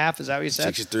 63.5. Is that what you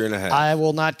said? 63.5. I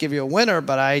will not give you a winner,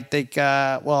 but I think,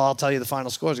 I'll tell you the final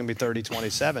score is going to be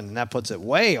 30-27, and that puts it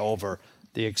way over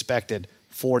the expected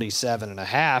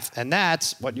 47.5, and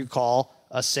that's what you call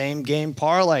a same-game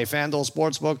parlay. FanDuel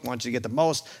Sportsbook wants you to get the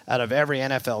most out of every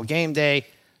NFL game day.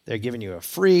 They're giving you a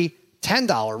free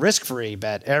 $10 risk-free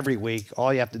bet every week.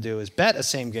 All you have to do is bet a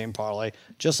same-game parlay,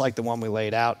 just like the one we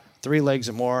laid out, 3 legs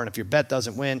or more, and if your bet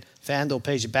doesn't win, FanDuel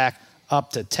pays you back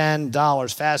up to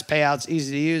 $10. Fast payouts,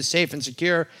 easy to use, safe and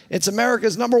secure. It's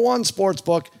America's #1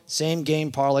 sportsbook.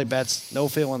 Same-game parlay bets, no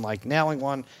feeling like nailing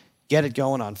one. Get it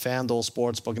going on FanDuel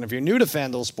Sportsbook. And if you're new to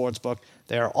FanDuel Sportsbook,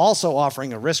 they are also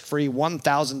offering a risk-free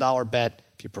 $1,000 bet.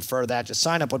 If you prefer that, just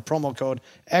sign up with promo code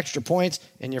Extra Points,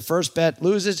 and your first bet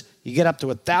loses, you get up to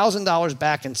 $1,000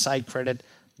 back in site credit.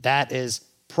 That is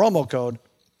promo code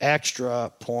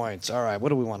Extra Points. All right, what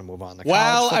do we want to move on?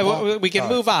 We can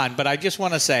move on, but I just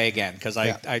want to say again, because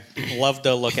I love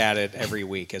to look at it every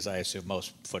week, as I assume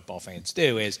most football fans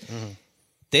do, is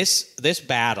this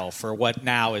battle for what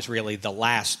now is really the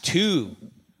last 2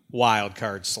 wild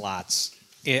card slots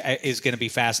is going to be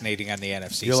fascinating on the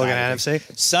NFC. You're looking at NFC?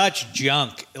 Such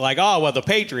junk. Like, the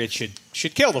Patriots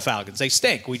should kill the Falcons. They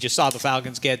stink. We just saw the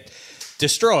Falcons get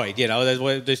destroyed. You know,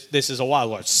 this is a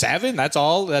wild 7. That's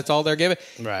all they're giving.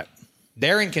 Right.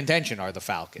 They're in contention. Are the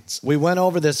Falcons? We went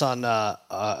over this on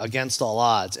Against All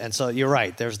Odds, and so you're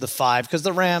right. There's the 5 because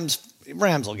the Rams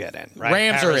will get in, right?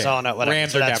 Rams Arizona, are in. whatever.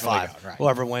 Rams so are that's definitely 5. Going, right.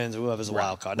 Whoever wins, whoever's a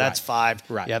wild card. That's 5.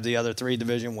 Right. You have the other 3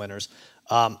 division winners.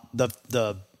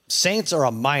 The Saints are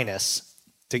a minus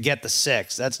to get the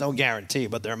 6. That's no guarantee,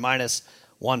 but they're minus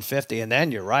 150. And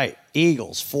then you're right.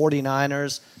 Eagles,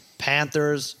 49ers,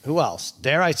 Panthers. Who else?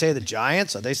 Dare I say the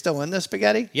Giants? Are they still in this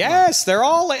spaghetti? Yes, they're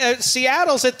all.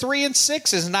 Seattle's at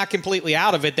 3-6 is not completely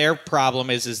out of it. Their problem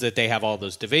is that they have all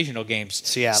those divisional games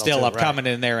still upcoming,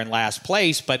 and they're in last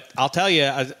place. But I'll tell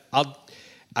you,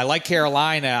 I like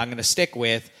Carolina. I'm going to stick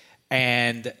with,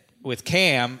 and with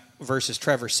Cam versus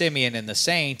Trevor Siemian and the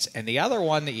Saints, and the other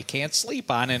one that you can't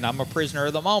sleep on, and I'm a prisoner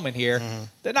of the moment here,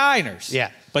 the Niners. Yeah.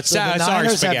 But So the sorry,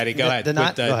 Niners Spaghetti, go ahead. With the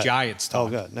go ahead. Giants talk. Oh,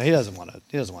 good. No, he doesn't want to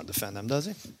defend them, does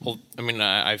he? Well, I mean,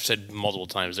 I've said multiple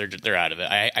times they're out of it.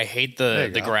 I hate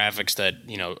the graphics that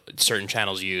certain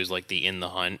channels use, like the in the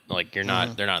hunt. Like they're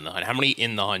not in the hunt. How many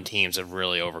in the hunt teams have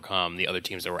really overcome the other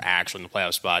teams that were actually in the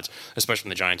playoff spots? Especially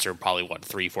when the Giants are probably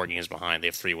 3-4 games behind. They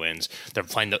have 3 wins. They're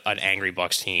playing an angry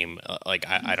Bucs team.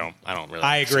 I don't really.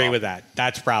 I agree with that.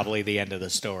 That's probably the end of the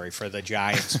story for the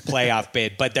Giants playoff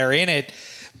bid, but they're in it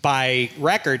by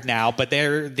record now, but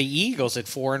they're the Eagles at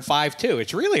 4-5 too.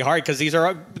 It's really hard because these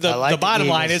are the bottom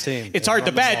line is it's hard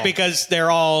to bet because they're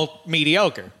all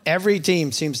mediocre. Every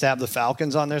team seems to have the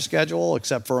Falcons on their schedule,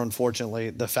 except for,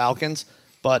 unfortunately, the Falcons.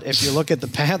 But if you look at the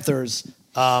Panthers,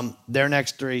 their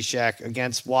next 3, Shaq,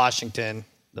 against Washington,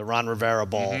 the Ron Rivera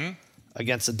Bowl,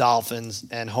 against the Dolphins,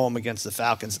 and home against the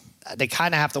Falcons, they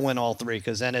kind of have to win all 3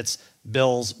 because then it's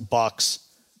Bills, Bucks,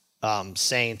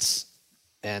 Saints,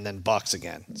 and then Bucks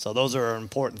again. So those are an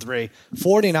important 3.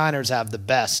 49ers have the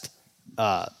best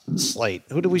slate.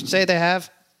 Who do we say they have?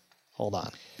 Hold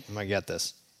on. I'm going to get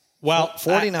this. Well,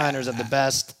 49ers have the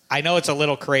best. I know it's a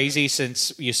little crazy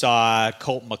since you saw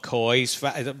Colt McCoy's.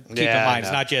 Keep in mind,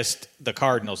 it's not just the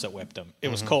Cardinals that whipped him. It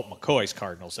was Colt McCoy's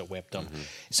Cardinals that whipped him.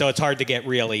 So it's hard to get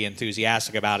really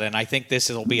enthusiastic about it. And I think this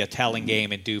will be a telling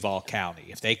game in Duval County.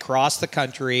 If they cross the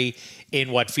country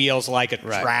in what feels like a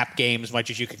trap game, as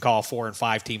much as you can call a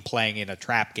 4-5 team playing in a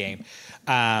trap game,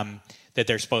 that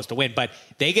they're supposed to win. But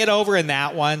they get over in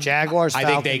that one. Jaguars, I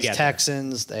Falcons, think they get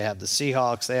Texans. They have the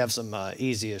Seahawks. They have some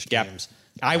easy-ish games.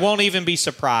 I won't even be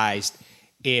surprised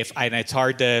if, and it's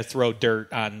hard to throw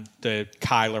dirt on the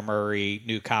Kyler Murray,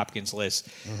 Nuke Hopkins list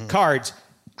cards.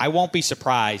 I won't be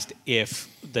surprised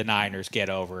if the Niners get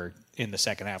over in the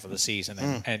second half of the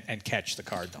season and catch the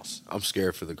Cardinals. I'm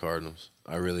scared for the Cardinals.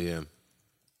 I really am.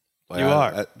 Like, You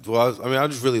are. I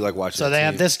just really like watching. So they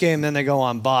have team. this game, then they go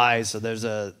on bye. So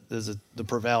the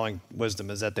prevailing wisdom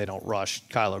is that they don't rush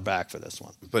Kyler back for this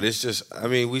one. But it's just,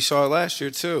 we saw it last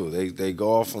year too. They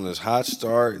go off on this hot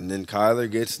start, and then Kyler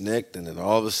gets nicked, and then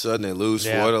all of a sudden they lose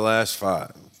 4 of the last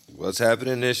 5. What's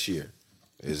happening this year?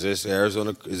 Is this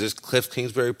Arizona? Is this Cliff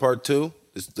Kingsbury Part 2?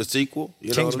 Is the sequel?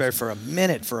 Kingsbury for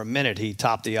a minute he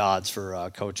topped the odds for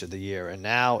Coach of the Year, and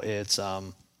now it's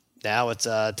Tennessee,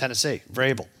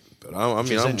 Vrabel. But I'm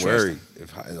worried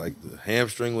if the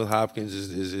hamstring with Hopkins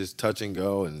is touch and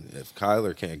go, and if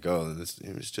Kyler can't go, then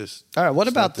it's just all right. What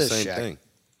about this? Same thing.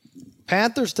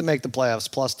 Panthers to make the playoffs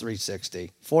plus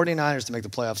 360. 49ers to make the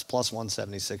playoffs plus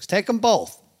 176. Take them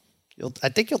both. I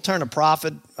think you'll turn a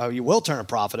profit. You will turn a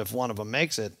profit if one of them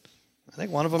makes it. I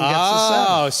think one of them gets the 7.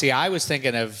 Oh, see, I was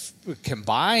thinking of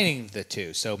combining the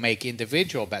two, so make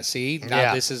individual bets. See,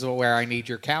 now this is where I need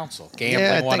your counsel.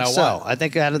 Gambling 101. I think so. I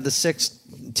think out of the 6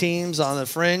 teams on the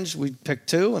fringe, we picked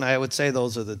 2, and I would say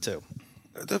those are the 2.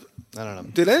 I don't know.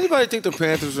 Did anybody think the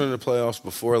Panthers were in the playoffs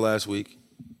before last week?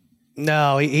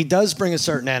 No, he does bring a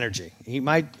certain energy. He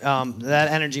might that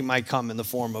energy might come in the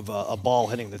form of a ball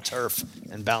hitting the turf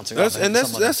and bouncing off. And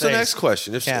that's the next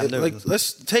question.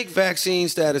 Let's take vaccine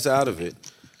status out of it,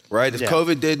 right? If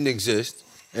COVID didn't exist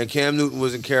and Cam Newton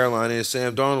was in Carolina and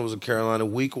Sam Darnold was in Carolina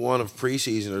week 1 of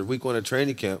preseason or week 1 of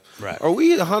training camp, are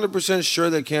we 100% sure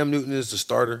that Cam Newton is the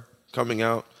starter coming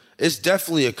out? It's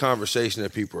definitely a conversation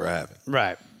that people are having.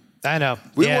 Right. I know.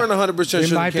 We weren't 100%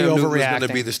 sure that Cam Newton was going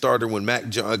to be the starter when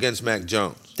against Mac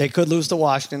Jones. They could lose to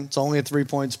Washington. It's only a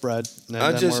 3-point spread. And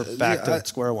then we're back to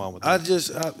square one with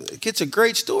that. It's a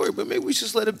great story, but maybe we should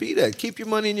just let it be that. Keep your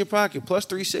money in your pocket. Plus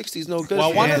 360 is no good.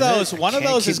 Well, one of those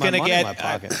is going to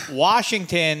get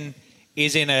Washington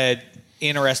is in a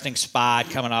interesting spot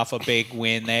coming off a big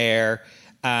win there.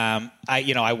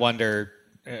 I wonder.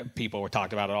 People were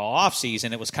talking about it all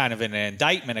offseason. It was kind of an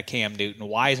indictment of Cam Newton.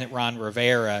 Why isn't Ron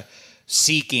Rivera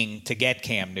seeking to get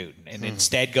Cam Newton and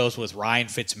instead goes with Ryan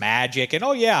Fitzmagic? And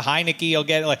Heineke will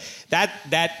get it.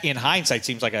 That in hindsight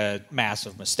seems like a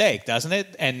massive mistake, doesn't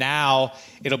it? And now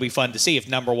it'll be fun to see if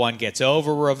number 1 gets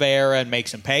over Rivera and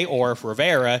makes him pay, or if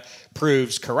Rivera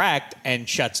proves correct and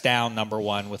shuts down number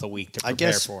 1 with a week to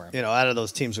prepare for him. Out of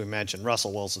those teams we mentioned,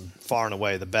 Russell Wilson far and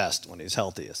away the best when he's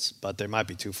healthiest, but they might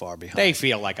be too far behind. They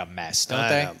feel like a mess, don't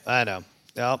they? I know.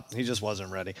 Well, he just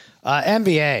wasn't ready.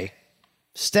 NBA,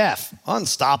 Steph,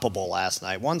 unstoppable last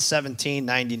night.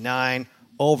 117-99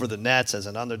 over the Nets as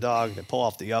an underdog. They pull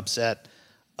off the upset.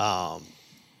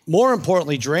 More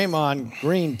importantly, Draymond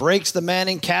Green breaks the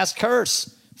Manning cast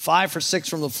curse. 5 for 6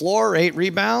 from the floor, 8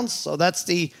 rebounds. So that's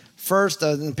the first.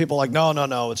 And people are like,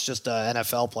 no, it's just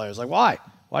NFL players. Like, why?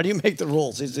 Why do you make the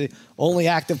rules? He's the only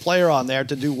active player on there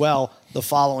to do well the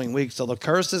following week. So the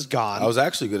curse is gone. I was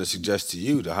actually going to suggest to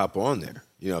you to hop on there.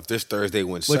 If this Thursday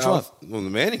went Which south, one?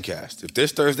 The Manning cast. If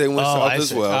this Thursday went south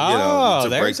as well,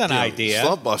 there's an idea.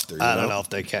 Slump buster. I don't know if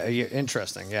they can.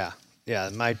 Interesting, yeah. Yeah,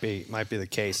 it might be the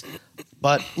case.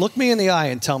 But look me in the eye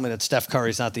and tell me that Steph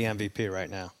Curry's not the MVP right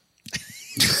now.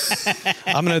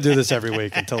 I'm going to do this every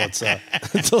week until it's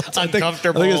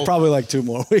uncomfortable. I think it's probably like 2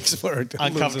 more weeks for it.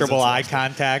 Uncomfortable eye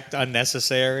contact,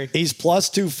 unnecessary. He's plus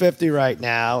 250 right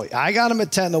now. I got him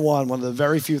at 10-1. One of the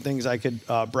very few things I could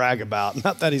brag about.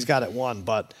 Not that he's got it won,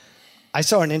 but I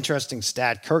saw an interesting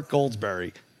stat. Kirk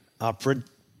Goldsberry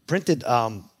printed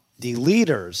the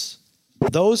leaders,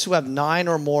 those who have 9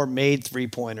 or more made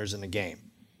 3-pointers in a game,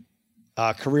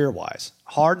 career-wise.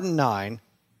 Harden 9,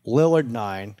 Lillard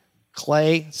 9.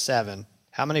 Clay 7.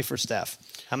 How many for Steph?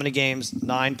 How many games?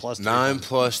 9 plus 3. 9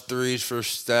 plus 3s for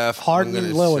Steph. Harden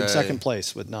and Lillard second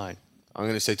place with 9. I'm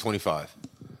going to say 25.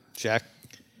 Jack?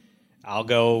 I'll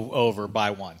go over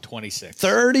by 1. 26.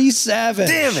 37.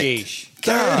 Damn it. Sheesh.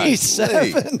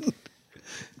 37.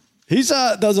 He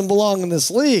doesn't belong in this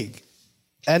league.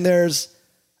 And there's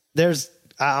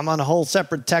I'm on a whole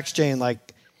separate text chain like,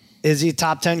 is he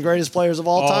top 10 greatest players of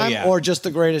all time or just the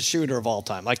greatest shooter of all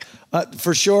time? Like,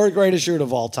 for sure, greatest shooter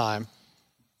of all time.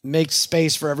 Makes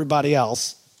space for everybody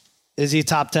else. Is he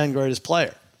top 10 greatest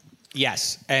player?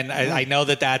 Yes. And I know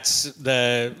that's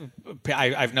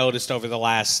I've noticed over the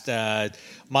last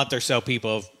month or so,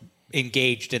 people have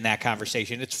engaged in that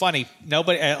conversation. It's funny.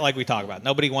 Nobody, like we talk about,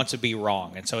 nobody wants to be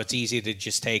wrong. And so it's easy to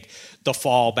just take the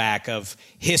fallback of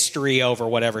history over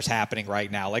whatever's happening right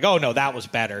now. Like, oh no, that was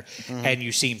better. Mm-hmm. And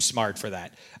you seem smart for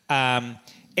that.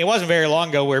 It wasn't very long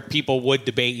ago where people would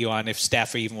debate you on if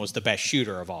Steph even was the best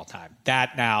shooter of all time.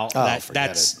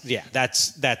 That's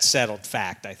settled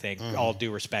fact, I think. Mm-hmm. All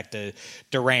due respect to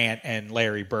Durant and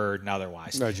Larry Bird and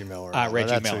otherwise. Reggie Miller.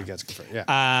 Reggie Miller. Who he gets confirmed.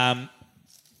 Yeah.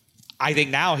 I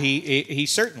think now he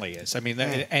certainly is. I mean,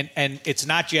 and it's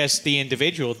not just the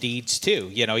individual deeds too.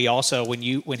 You know, he also when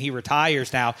he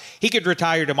retires now, he could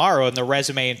retire tomorrow, and the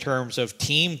resume in terms of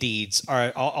team deeds are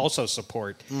also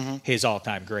support his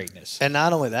all-time greatness. And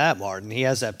not only that, Martin, he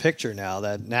has that picture now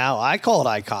that now I call it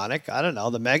iconic. I don't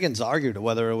know. The Megans argued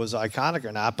whether it was iconic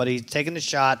or not, but he's taking the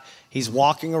shot. He's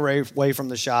walking away from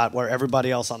the shot where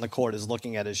everybody else on the court is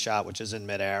looking at his shot, which is in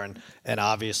midair and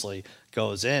obviously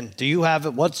goes in. Do you have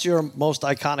it? What's your most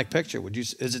iconic picture?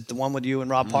 Is it the one with you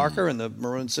and Rob Parker in the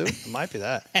maroon suit? It might be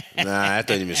that. Nah, that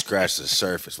doesn't even scratch the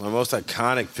surface. My most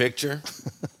iconic picture?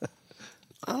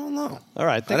 I don't know. All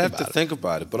right, I'd have to think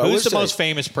about it. But who's the most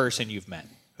famous person you've met?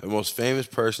 The most famous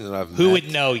person that I've met. Who would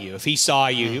know you if he saw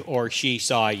you or she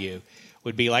saw you?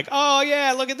 Would be like, oh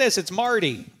yeah, look at this, it's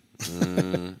Marty.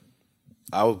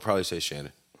 I would probably say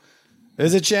Shannon.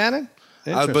 Is it Shannon?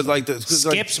 But like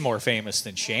Skip's more famous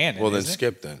than Shannon. Well, then isn't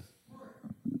Skip then.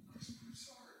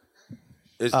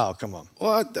 Come on.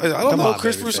 Well, I don't know.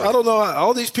 Chris, I don't know.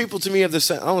 All these people to me have the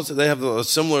same. I don't say they have a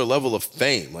similar level of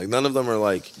fame. Like none of them are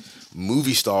like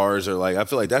movie stars or like. I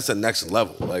feel like that's the next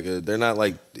level. Like they're not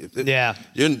like. Yeah.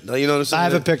 You know what I'm saying? I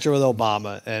have a picture with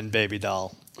Obama and Baby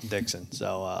Doll Dixon.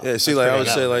 So yeah. See, like I would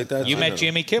say like that. You met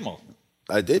Jimmy Kimmel.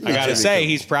 I did. I gotta say,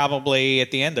 he's probably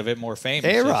at the end of it more famous.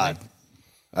 A-Rod.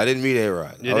 I didn't meet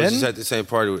A-Rod. I was just at the same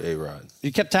party with A-Rod.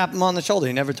 You kept tapping him on the shoulder.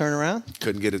 He never turned around?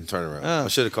 Couldn't get him to turn around. I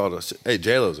should have called us. Hey,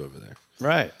 J-Lo's over there.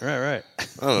 Right. I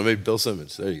don't know, maybe Bill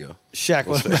Simmons. There you go. Shaq,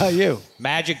 what about you?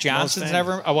 Magic Johnson's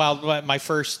never. Well, my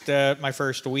first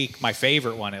week, my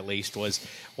favorite one at least was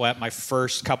my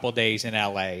first couple of days in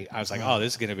LA. I was like, oh,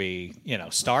 this is going to be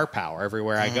star power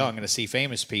everywhere I go. I'm going to see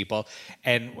famous people.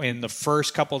 And in the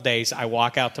first couple of days, I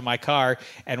walk out to my car,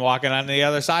 and walking on the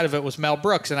other side of it was Mel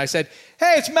Brooks, and I said,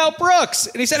 hey, it's Mel Brooks,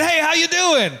 and he said, hey, how you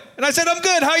doing? And I said, I'm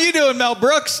good. How you doing, Mel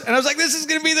Brooks? And I was like, this is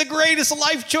going to be the greatest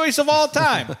life choice of all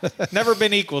time. Never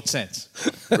been equaled since.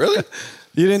 Really?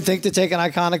 You didn't think to take an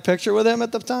iconic picture with him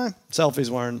at the time? Selfies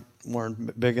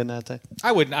weren't big in that day.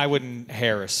 I wouldn't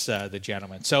harass the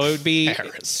gentleman. So it would be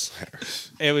Harris.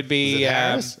 It would be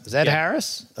Harris. Is that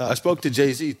Harris? I spoke to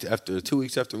Jay-Z after 2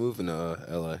 weeks after moving to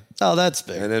LA. Oh, that's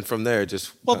big. And then from there, it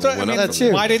just went that's up.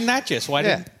 huge. Why didn't that just? Why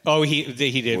didn't? Oh, he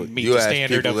didn't meet the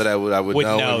standard people of that I would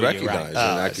know and recognize,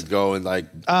 right. and I could go and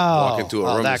walk into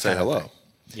a room and say hello.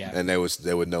 Yeah, and they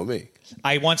would know me.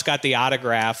 I once got the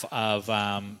autograph of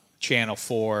Channel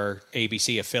 4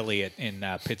 ABC affiliate in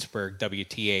Pittsburgh,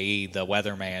 WTAE, the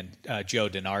weatherman, Joe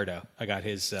DiNardo. I got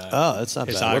his that's not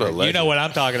his bad. autograph. What a You know what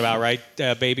I'm talking about, right,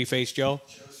 Babyface Joe?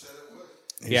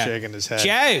 He's shaking his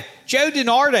head. Joe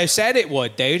DiNardo said it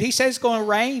would, dude. He says it's going to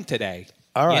rain today.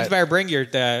 All right. You better bring your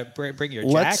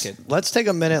jacket. Let's take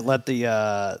a minute. Let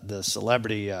the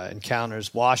celebrity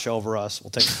encounters wash over us.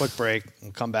 We'll take a quick break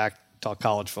and come back, talk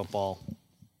college football,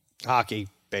 hockey,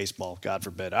 baseball, God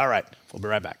forbid. All right. We'll be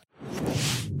right back.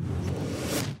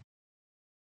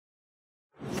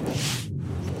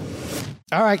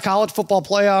 All right, college football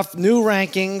playoff, new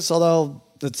rankings, although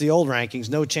it's the old rankings,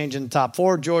 no change in the top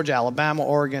four. Georgia, Alabama,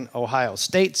 Oregon, Ohio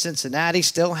State, Cincinnati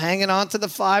still hanging on to the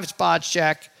 5 spots,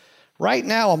 check. Right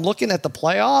now, I'm looking at the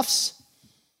playoffs.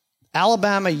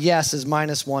 Alabama, yes, is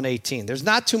minus 118. There's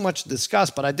not too much to discuss,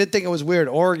 but I did think it was weird.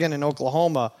 Oregon and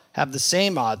Oklahoma have the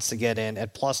same odds to get in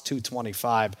at plus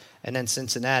 225, and then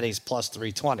Cincinnati's plus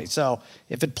 320. So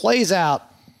if it plays out,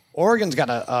 Oregon's got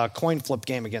a coin flip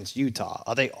game against Utah.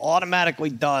 Are they automatically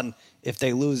done if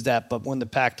they lose that but win the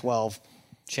Pac-12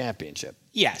 championship?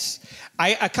 Yes.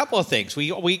 A couple of things.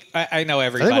 I know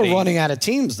everybody. I think we're running out of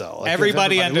teams, though. Like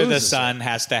everybody under the sun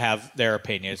has to have their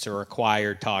opinion. It's a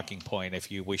required talking point if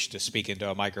you wish to speak into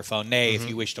a microphone. Nay, if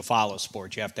you wish to follow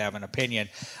sports, you have to have an opinion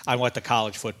on what the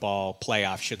college football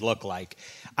playoff should look like.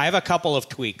 I have a couple of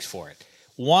tweaks for it.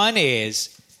 One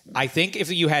is, I think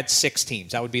if you had 6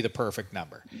 teams, that would be the perfect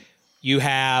number. You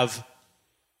have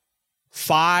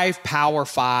 5 Power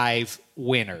 5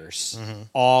 winners,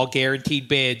 all guaranteed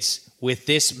bids with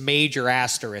this major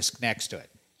asterisk next to it.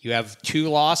 You have 2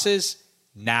 losses,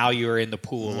 now you're in the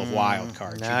pool of wild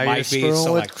cards. Now you're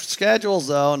screwing with schedules,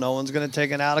 though. No one's going to take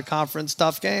an out-of-conference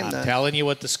tough game. I'm telling you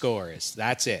what the score is.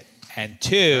 That's it. And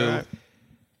 2, right.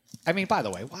 I mean, by the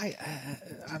way, why?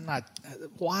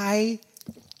 Why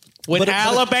would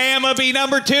Alabama be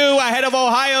number 2 ahead of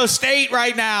Ohio State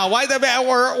right now? Why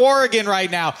or Oregon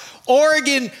right now?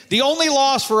 Oregon, the only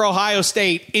loss for Ohio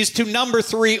State is to number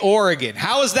 3 Oregon.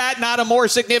 How is that not a more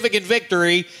significant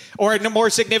victory or a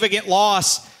more significant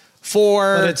loss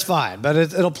for? But it's fine. But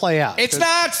it'll play out. It's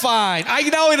not fine. I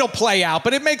know it'll play out,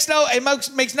 but it makes no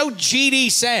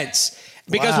GD sense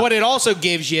because what it also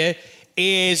gives you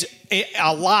is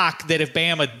a lock that if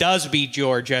Bama does beat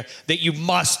Georgia, that you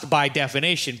must, by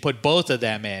definition, put both of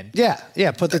them in.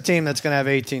 Yeah. Put the team that's going to have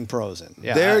 18 pros in.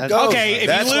 Yeah, there it goes. Okay, if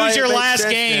That's you why lose it your makes last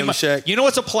sense, game, Damashek. you know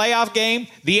what's a playoff game?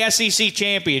 The SEC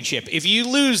championship. If you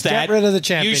lose that, Get rid of the you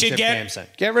championship should get games. Then.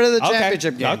 Get rid of the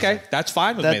championship games. Okay, then. that's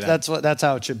fine with me. Then. That's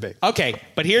how it should be. Okay,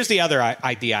 but here's the other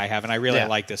idea I have, and I really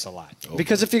like this a lot.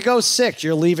 Because if you go 6,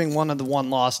 you're leaving one of the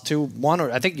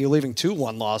I think you're leaving 2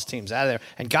 one-loss teams out of there.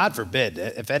 And God forbid,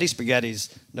 if Eddie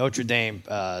Spaghetti's Notre Dame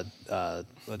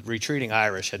retreating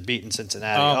Irish had beaten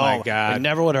Cincinnati, my God, we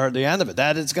never would have heard the end of it.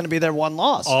 That is going to be their one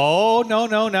loss. Oh,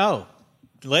 no.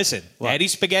 Listen, Eddie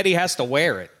Spaghetti has to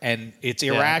wear it, and it's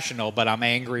irrational, but I'm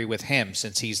angry with him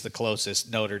since he's the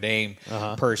closest Notre Dame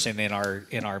person in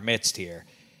our midst here.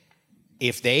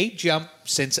 If they jump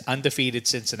since undefeated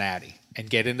Cincinnati and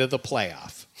get into the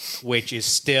playoff, which is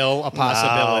still a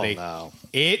possibility. No.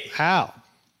 How?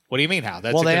 What do you mean how?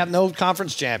 They have no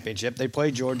conference championship. They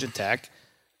play Georgia Tech.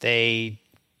 They,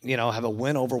 have a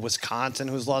win over Wisconsin,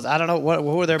 who's lost. I don't know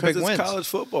who are their big wins. It's college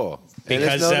football.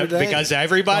 Because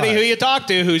everybody who you talk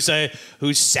to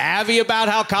who's savvy about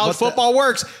how college football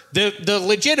works, the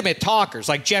legitimate talkers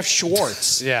like Jeff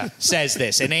Schwartz says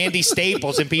this, and Andy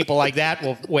Staples and people like that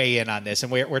will weigh in on this.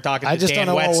 And we're talking to Dan Wetzel. I just don't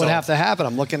know what would have to happen.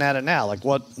 I'm looking at it now. Like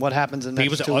what happens in the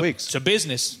next 2 weeks? It's a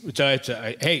business.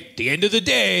 Hey, at the end of the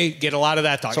day, get a lot of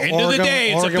that talk. So End of the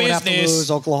day, it's Oregon a would have to business.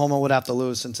 lose. Oklahoma would have to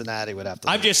lose. Cincinnati would have to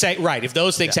lose. I'm just saying, right, if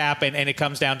those things happen and it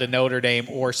comes down to Notre Dame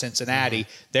or Cincinnati,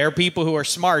 there are people who are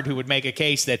smart who would make a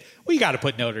case that we got to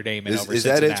put Notre Dame in over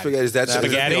Cincinnati. Is that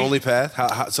the only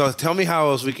path? So tell me how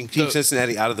else we can keep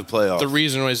Cincinnati out of the playoffs. The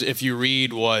reason was if you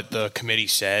read what the committee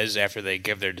says after they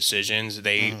give their decisions,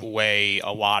 they weigh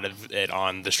a lot of it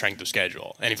on the strength of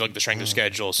schedule. And if you look at the strength of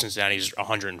schedule, Cincinnati's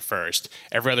 101st.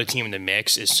 Every other team in the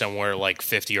mix is somewhere like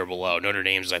 50 or below. Notre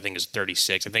Dame's, I think, is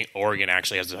 36. I think Oregon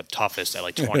actually has the toughest at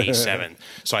like 27.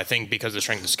 So I think because the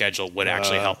strength of schedule would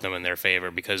actually help them in their favor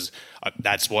because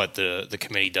that's what the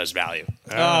committee does value.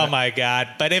 Oh my God!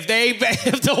 But if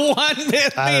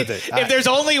there's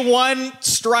only one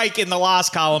strike in the loss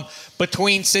column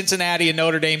between Cincinnati and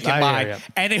Notre Dame combined,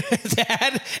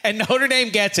 and Notre Dame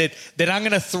gets it, then I'm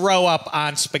going to throw up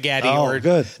on Spaghetti or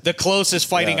the closest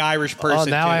fighting Irish person.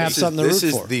 Now I have something to root for.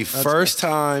 This is the first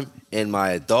time in my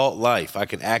adult life I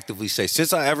can actively say,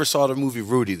 since I ever saw the movie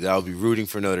Rudy, that I'll be rooting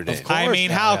for Notre Dame. I mean,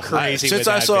 how crazy since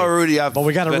I saw Rudy, but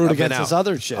we got to root against this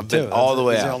other shit I've too. been all the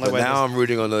way out. But now I'm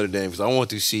rooting on Notre Dame because I want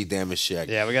to see Damashek.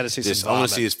 Yeah, we got to see some. I want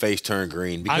to see his face turn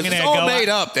green because it's all made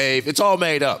up, Dave. It's all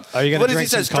made up. Are you going to drink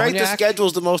some Strength of cognac? schedule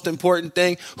is the most important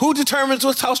thing. Who determines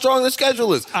how strong the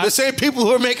schedule is? The same people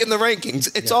who are making the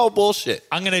rankings. It's all bullshit.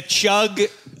 I'm going to chug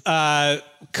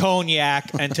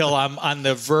cognac until I'm on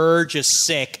the verge of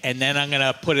sick, and then I'm going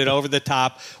to put it over the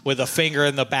top with a finger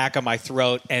in the back of my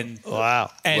throat. And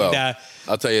wow. And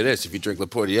I'll tell you this: if you drink Le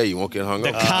Portier, you won't get hung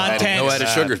up. No added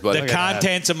sugars, buddy. The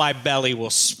contents of my belly will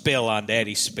spill onto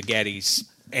Eddie Spaghetti's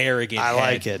arrogant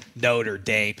head, Notre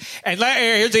Dame. And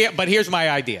here's my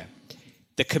idea: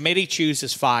 the committee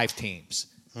chooses 5 teams.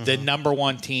 The number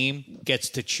 1 team gets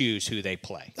to choose who they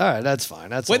play. All right, that's fine.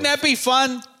 Wouldn't that be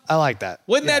fun? I like that.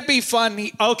 Wouldn't that be fun?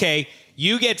 Okay,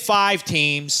 you get 5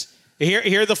 teams.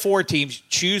 Here are the 4 teams.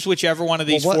 Choose whichever one of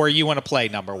these 4 you want to play,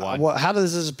 number 1. How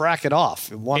does this bracket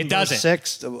off? It doesn't.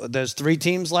 6. There's 3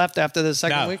 teams left after the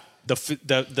second week?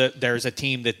 There's a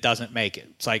team that doesn't make it.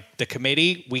 It's like the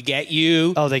committee, we get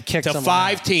you they kicked to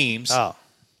 5 teams. Oh.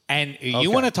 And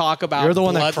you want to talk about You're the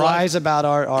one that cries about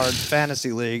our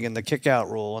fantasy league and the kick-out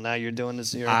rule, and now you're doing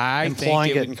this. You're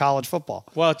employing it in college football.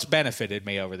 Well, it's benefited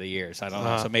me over the years. I don't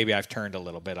know, so maybe I've turned a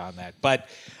little bit on that. But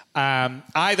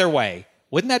either way,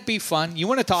 wouldn't that be fun? You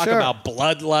want to talk about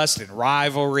bloodlust and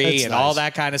rivalry and all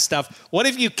that kind of stuff. What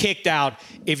if you kicked out,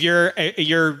 if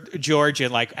you're Georgia,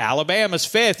 like Alabama's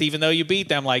 5th, even though you beat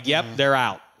them, like, yep, they're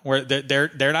out.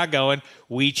 They're not going.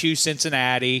 We choose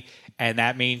Cincinnati. And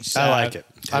that means I like it.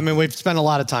 I mean, we've spent a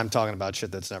lot of time talking about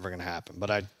shit that's never going to happen,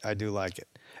 but I do like it.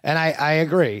 And I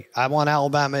agree. I want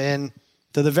Alabama in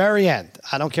to the very end.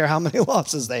 I don't care how many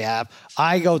losses they have.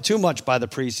 I go too much by the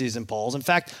preseason polls. In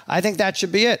fact, I think that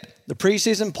should be it. The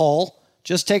preseason poll,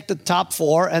 just take the top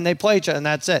 4 and they play each other, and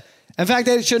that's it. In fact,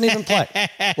 they shouldn't even play.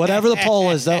 Whatever the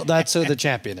poll is, that's who the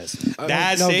champion is.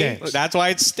 That's why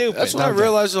it's stupid. That's when I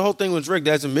realized the whole thing was rigged.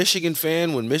 As a Michigan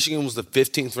fan, when Michigan was the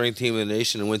 15th ranked team in the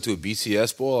nation and went to a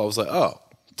BCS bowl, I was like, oh,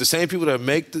 the same people that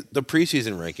make the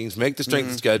preseason rankings, make the strength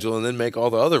of schedule, and then make all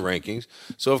the other rankings.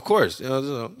 So, of course,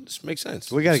 this makes sense.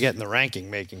 We got to get in the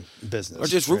ranking-making business. Or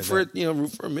just root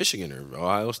for Michigan or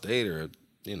Ohio State or,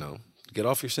 get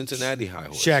off your Cincinnati high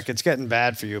horse. Shaq, it's getting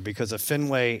bad for you because a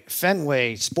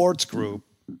Fenway Sports Group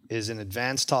is in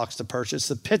advanced talks to purchase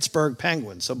the Pittsburgh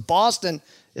Penguins. So Boston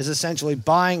is essentially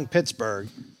buying Pittsburgh.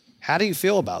 How do you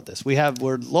feel about this?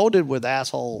 We're loaded with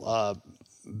asshole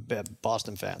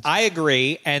Boston fans. I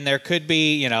agree, and there could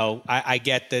be, I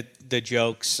get that the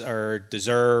jokes are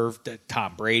deserved.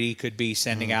 Tom Brady could be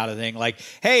sending out a thing like,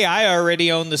 hey, I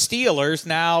already own the Steelers.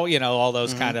 Now, all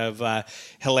those kind of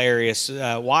hilarious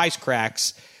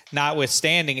wisecracks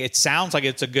notwithstanding, it sounds like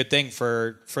it's a good thing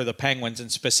for the Penguins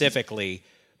and specifically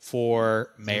for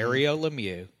Mario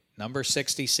Lemieux, number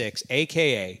 66,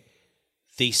 a.k.a.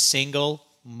 the single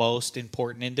most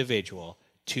important individual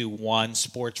to one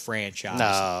sports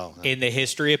franchise in the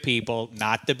history of people.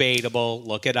 Not debatable.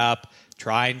 Look it up.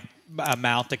 Try and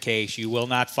mount the case. You will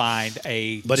not find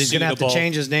a But he's going to have to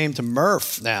change his name to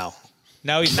Murph now.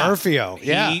 No, he's Murphio. not.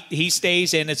 Yeah. He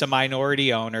stays in as a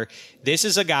minority owner. This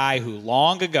is a guy who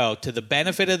long ago, to the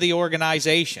benefit of the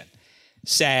organization,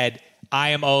 said, I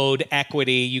am owed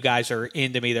equity. You guys are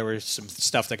into me. There was some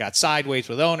stuff that got sideways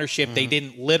with ownership. They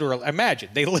didn't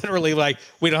literally,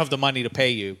 we don't have the money to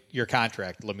pay you your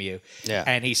contract, Lemieux. Yeah.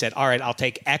 And he said, all right, I'll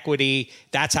take equity.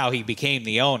 That's how he became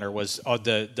the owner, was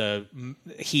the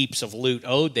heaps of loot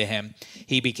owed to him.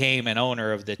 He became an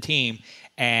owner of the team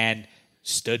and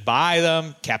stood by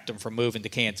them, kept them from moving to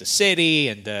Kansas City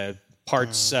and the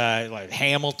parts like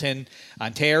Hamilton,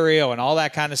 Ontario, and all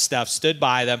that kind of stuff, stood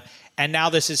by them. And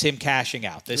now this is him cashing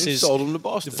out. This is sold him to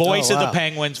Boston. Voice of the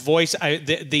Penguins.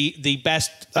 The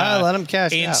best let him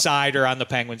cash insider out. On the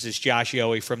Penguins is Josh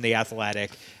Yohe from The Athletic.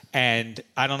 And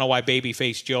I don't know why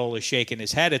babyface Joel is shaking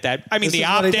his head at that. I mean, this the is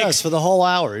optics. What he does for the whole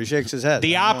hour. He shakes his head.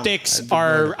 The optics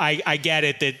are, I get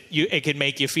it, that it can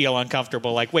make you feel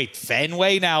uncomfortable. Like, wait,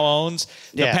 Fenway now owns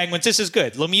the Penguins. This is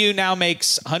good. Lemieux now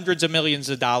makes hundreds of millions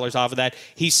of dollars off of that.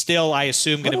 He's still, I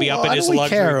assume, going to be up in his luxury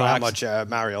care box. how much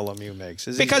Mario Lemieux makes?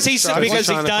 Because he's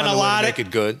done a lot of. Make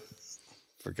it good.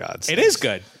 For God's sake. It is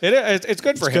good. It's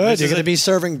good for him. Good. You're going to be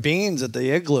serving beans at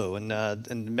the Igloo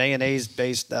and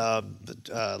mayonnaise-based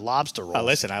lobster rolls.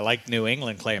 Listen, I like New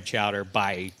England clam chowder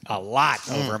by a lot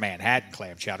over Manhattan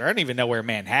clam chowder. I don't even know where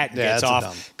Manhattan gets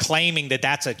off claiming that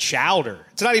that's a chowder.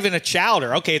 It's not even a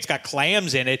chowder. Okay, it's got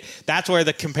clams in it. That's where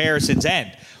the comparisons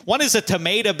end. One is a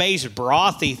tomato-based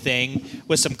brothy thing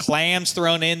with some clams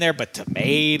thrown in there, but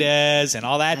tomatoes and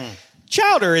all that.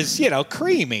 Chowder is,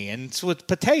 creamy and it's with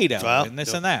potato and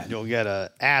this and that. You'll get an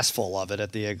ass full of it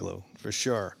at the Igloo for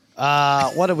sure.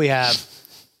 What do we have?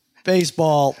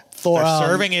 Baseball. They're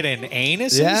serving it in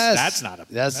anuses? Yes. That's not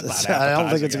I don't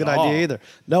think it's a good idea either.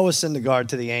 Noah Syndergaard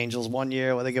to the Angels 1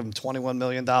 year where they give him $21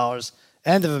 million.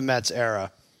 End of a Mets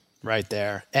era right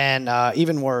there. And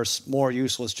even worse, more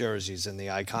useless jerseys in the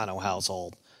Icono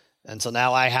household. And so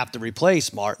now I have to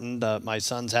replace Martin. My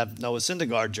sons have Noah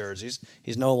Syndergaard jerseys.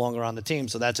 He's no longer on the team,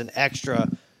 so that's an extra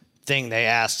thing they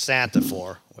asked Santa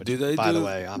for. Do they? By the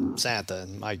way, I'm Santa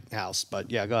in my house.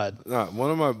 But yeah, go ahead. No, one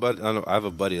of my I have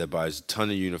a buddy that buys a ton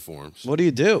of uniforms. What do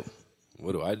you do?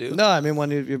 What do I do? No, I mean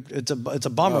when it's a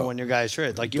bummer when your guys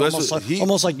trade. Like you almost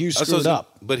like you screwed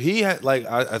up. But he had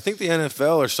I think the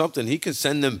NFL or something. He could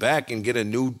send them back and get a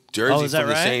new jersey from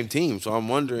the same team. So I'm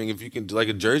wondering if you can do like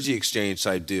a jersey exchange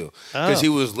type deal because he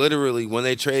was literally when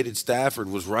they traded Stafford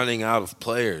was running out of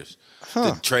players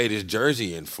to trade his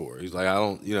jersey in for. He's like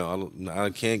I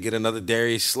can't get another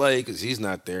Darius Slay because he's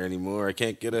not there anymore. I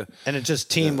can't get a and it's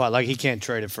just team like he can't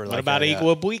trade it for. What about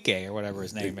Igwebuike or whatever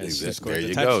his name is? There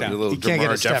you go. A little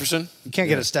DeMar Jefferson. You can't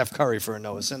get a Steph Curry for a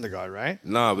Noah Syndergaard, right?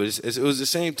 No, but it was the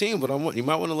same team. But you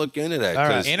might want to look into that.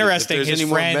 Right. Interesting. If there's any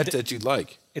more Met that you'd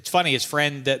like. It's funny. His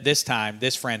friend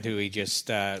this friend who he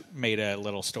just made a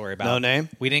little story about. No name.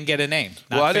 We didn't get a name.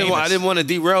 Well, I didn't want to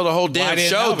derail the whole damn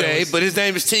show, Dave. But his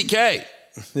name is TK.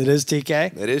 It is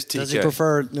TK? It is TK. Does he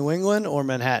prefer New England or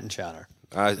Manhattan chowder?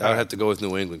 I'd have to go with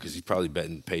New England because he's probably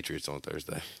betting Patriots on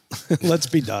Thursday. Let's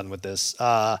be done with this.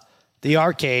 The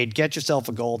Arcade, get yourself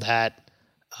a gold hat.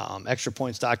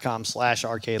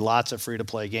 Extrapoints.com/arcade. Lots of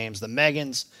free-to-play games. The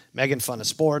Megans, Megan Fun of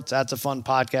Sports. That's a fun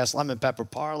podcast. Lemon Pepper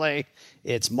Parlay.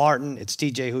 It's Martin. It's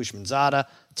TJ Hushmanzada.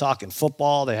 Talking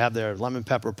football. They have their lemon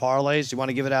pepper parlays. Do you want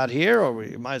to give it out here, or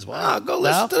we might as well? Go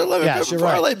listen to the lemon pepper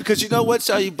parlay because you know what?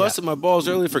 So you busted my balls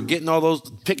earlier for picking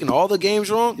all the games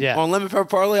wrong. Yeah. On lemon pepper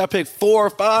parlay, I picked 4 or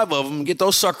 5 of them and get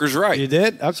those suckers right. You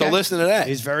did? Okay. So listen to that.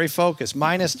 He's very focused.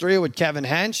 -3 with Kevin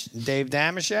Hench, Dave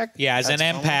Damashek. Yeah, as an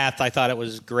empath, I thought it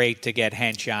was great to get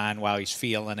Hench on while he's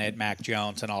feeling it, Mac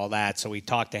Jones and all that. So we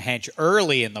talked to Hench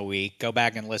early in the week. Go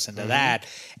back and listen to that.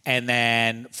 And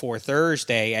then for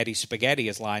Thursday, Eddie Spaghetti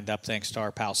is lined up thanks to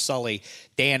our pal Sully.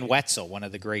 Dan Wetzel, one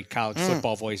of the great college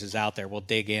football voices out there. We'll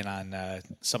dig in on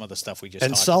some of the stuff we just talked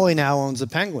about. And Sully now owns the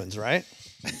Penguins, right?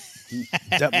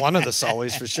 One of the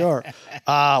Sullys for sure.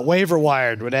 Waiver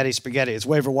Wired with Eddie Spaghetti. It's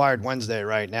Waiver Wired Wednesday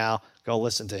right now. Go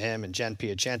listen to him and Jen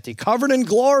Piacenti. Covered in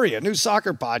Glory, a new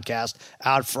soccer podcast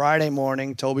out Friday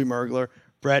morning. Toby Mergler,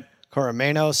 Brett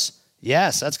Coromenos.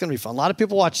 Yes, that's going to be fun. A lot of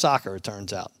people watch soccer, it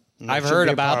turns out. I've heard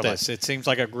about this. It seems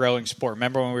like a growing sport.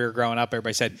 Remember when we were growing up,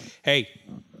 everybody said, hey,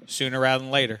 sooner rather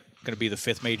than later, going to be the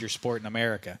 5th major sport in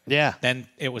America. Yeah. Then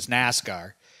it was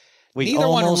NASCAR. Neither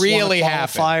one really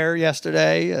happened. Fire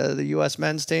yesterday, the U.S.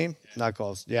 men's team. Not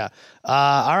close. Yeah.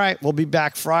 All right. We'll be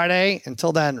back Friday.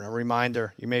 Until then, a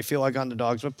reminder, you may feel like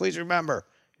underdogs, but please remember,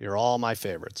 you're all my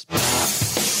favorites.